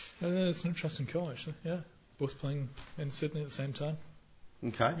 It's an interesting call, actually. Yeah, both playing in Sydney at the same time.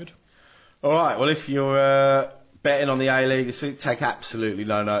 Okay. Good. All right, well, if you're betting on the A-League this week, take absolutely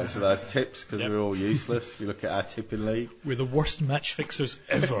no notice of those tips because we're all useless if you look at our tipping league. We're the worst match fixers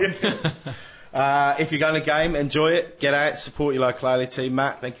ever. If you're going to game, enjoy it, get out, support your local A-League team.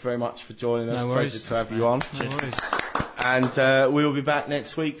 Matt, thank you very much for joining us. No worries. Pleasure to have you on. No worries. And we will be back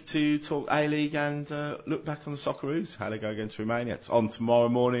next week to talk A-League and look back on the Socceroos, how they go against Romania. It's on tomorrow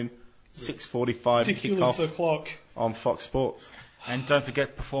morning, 6:45 Ridiculous kick-off o'clock. on Fox Sports. And don't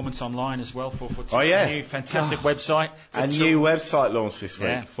forget Performance Online as well, 442. Oh, yeah. A new fantastic website. A new website launched this week,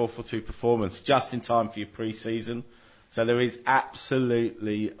 Yeah. 442 Performance, just in time for your pre-season. So there is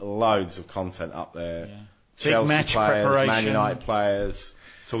absolutely loads of content up there. Yeah. Chelsea Big match players, Man preparation. United players,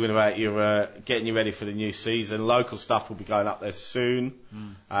 talking about your getting you ready for the new season. Local stuff will be going up there soon,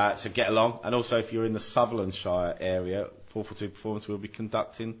 so get along. And also, if you're in the Sutherlandshire area, 442 Performance will be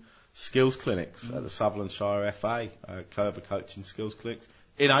conducting skills clinics at the Sutherlandshire FA, Curva Coaching Skills Clinics,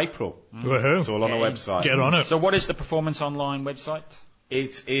 in April. It's all on our website. Get on it. So what is the Performance Online website?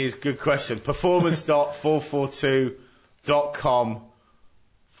 It is, good question,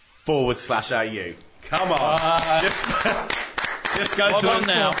 performance.442.com/au. Come on. Just go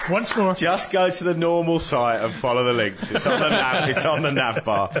to Once more. Just go to the normal site and follow the links. It's on the nav. It's on the nav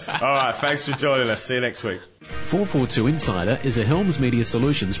bar. All right. Thanks for joining us. See you next week. 442 Insider is a Helms Media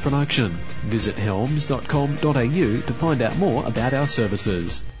Solutions production. Visit helms.com.au to find out more about our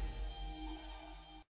services.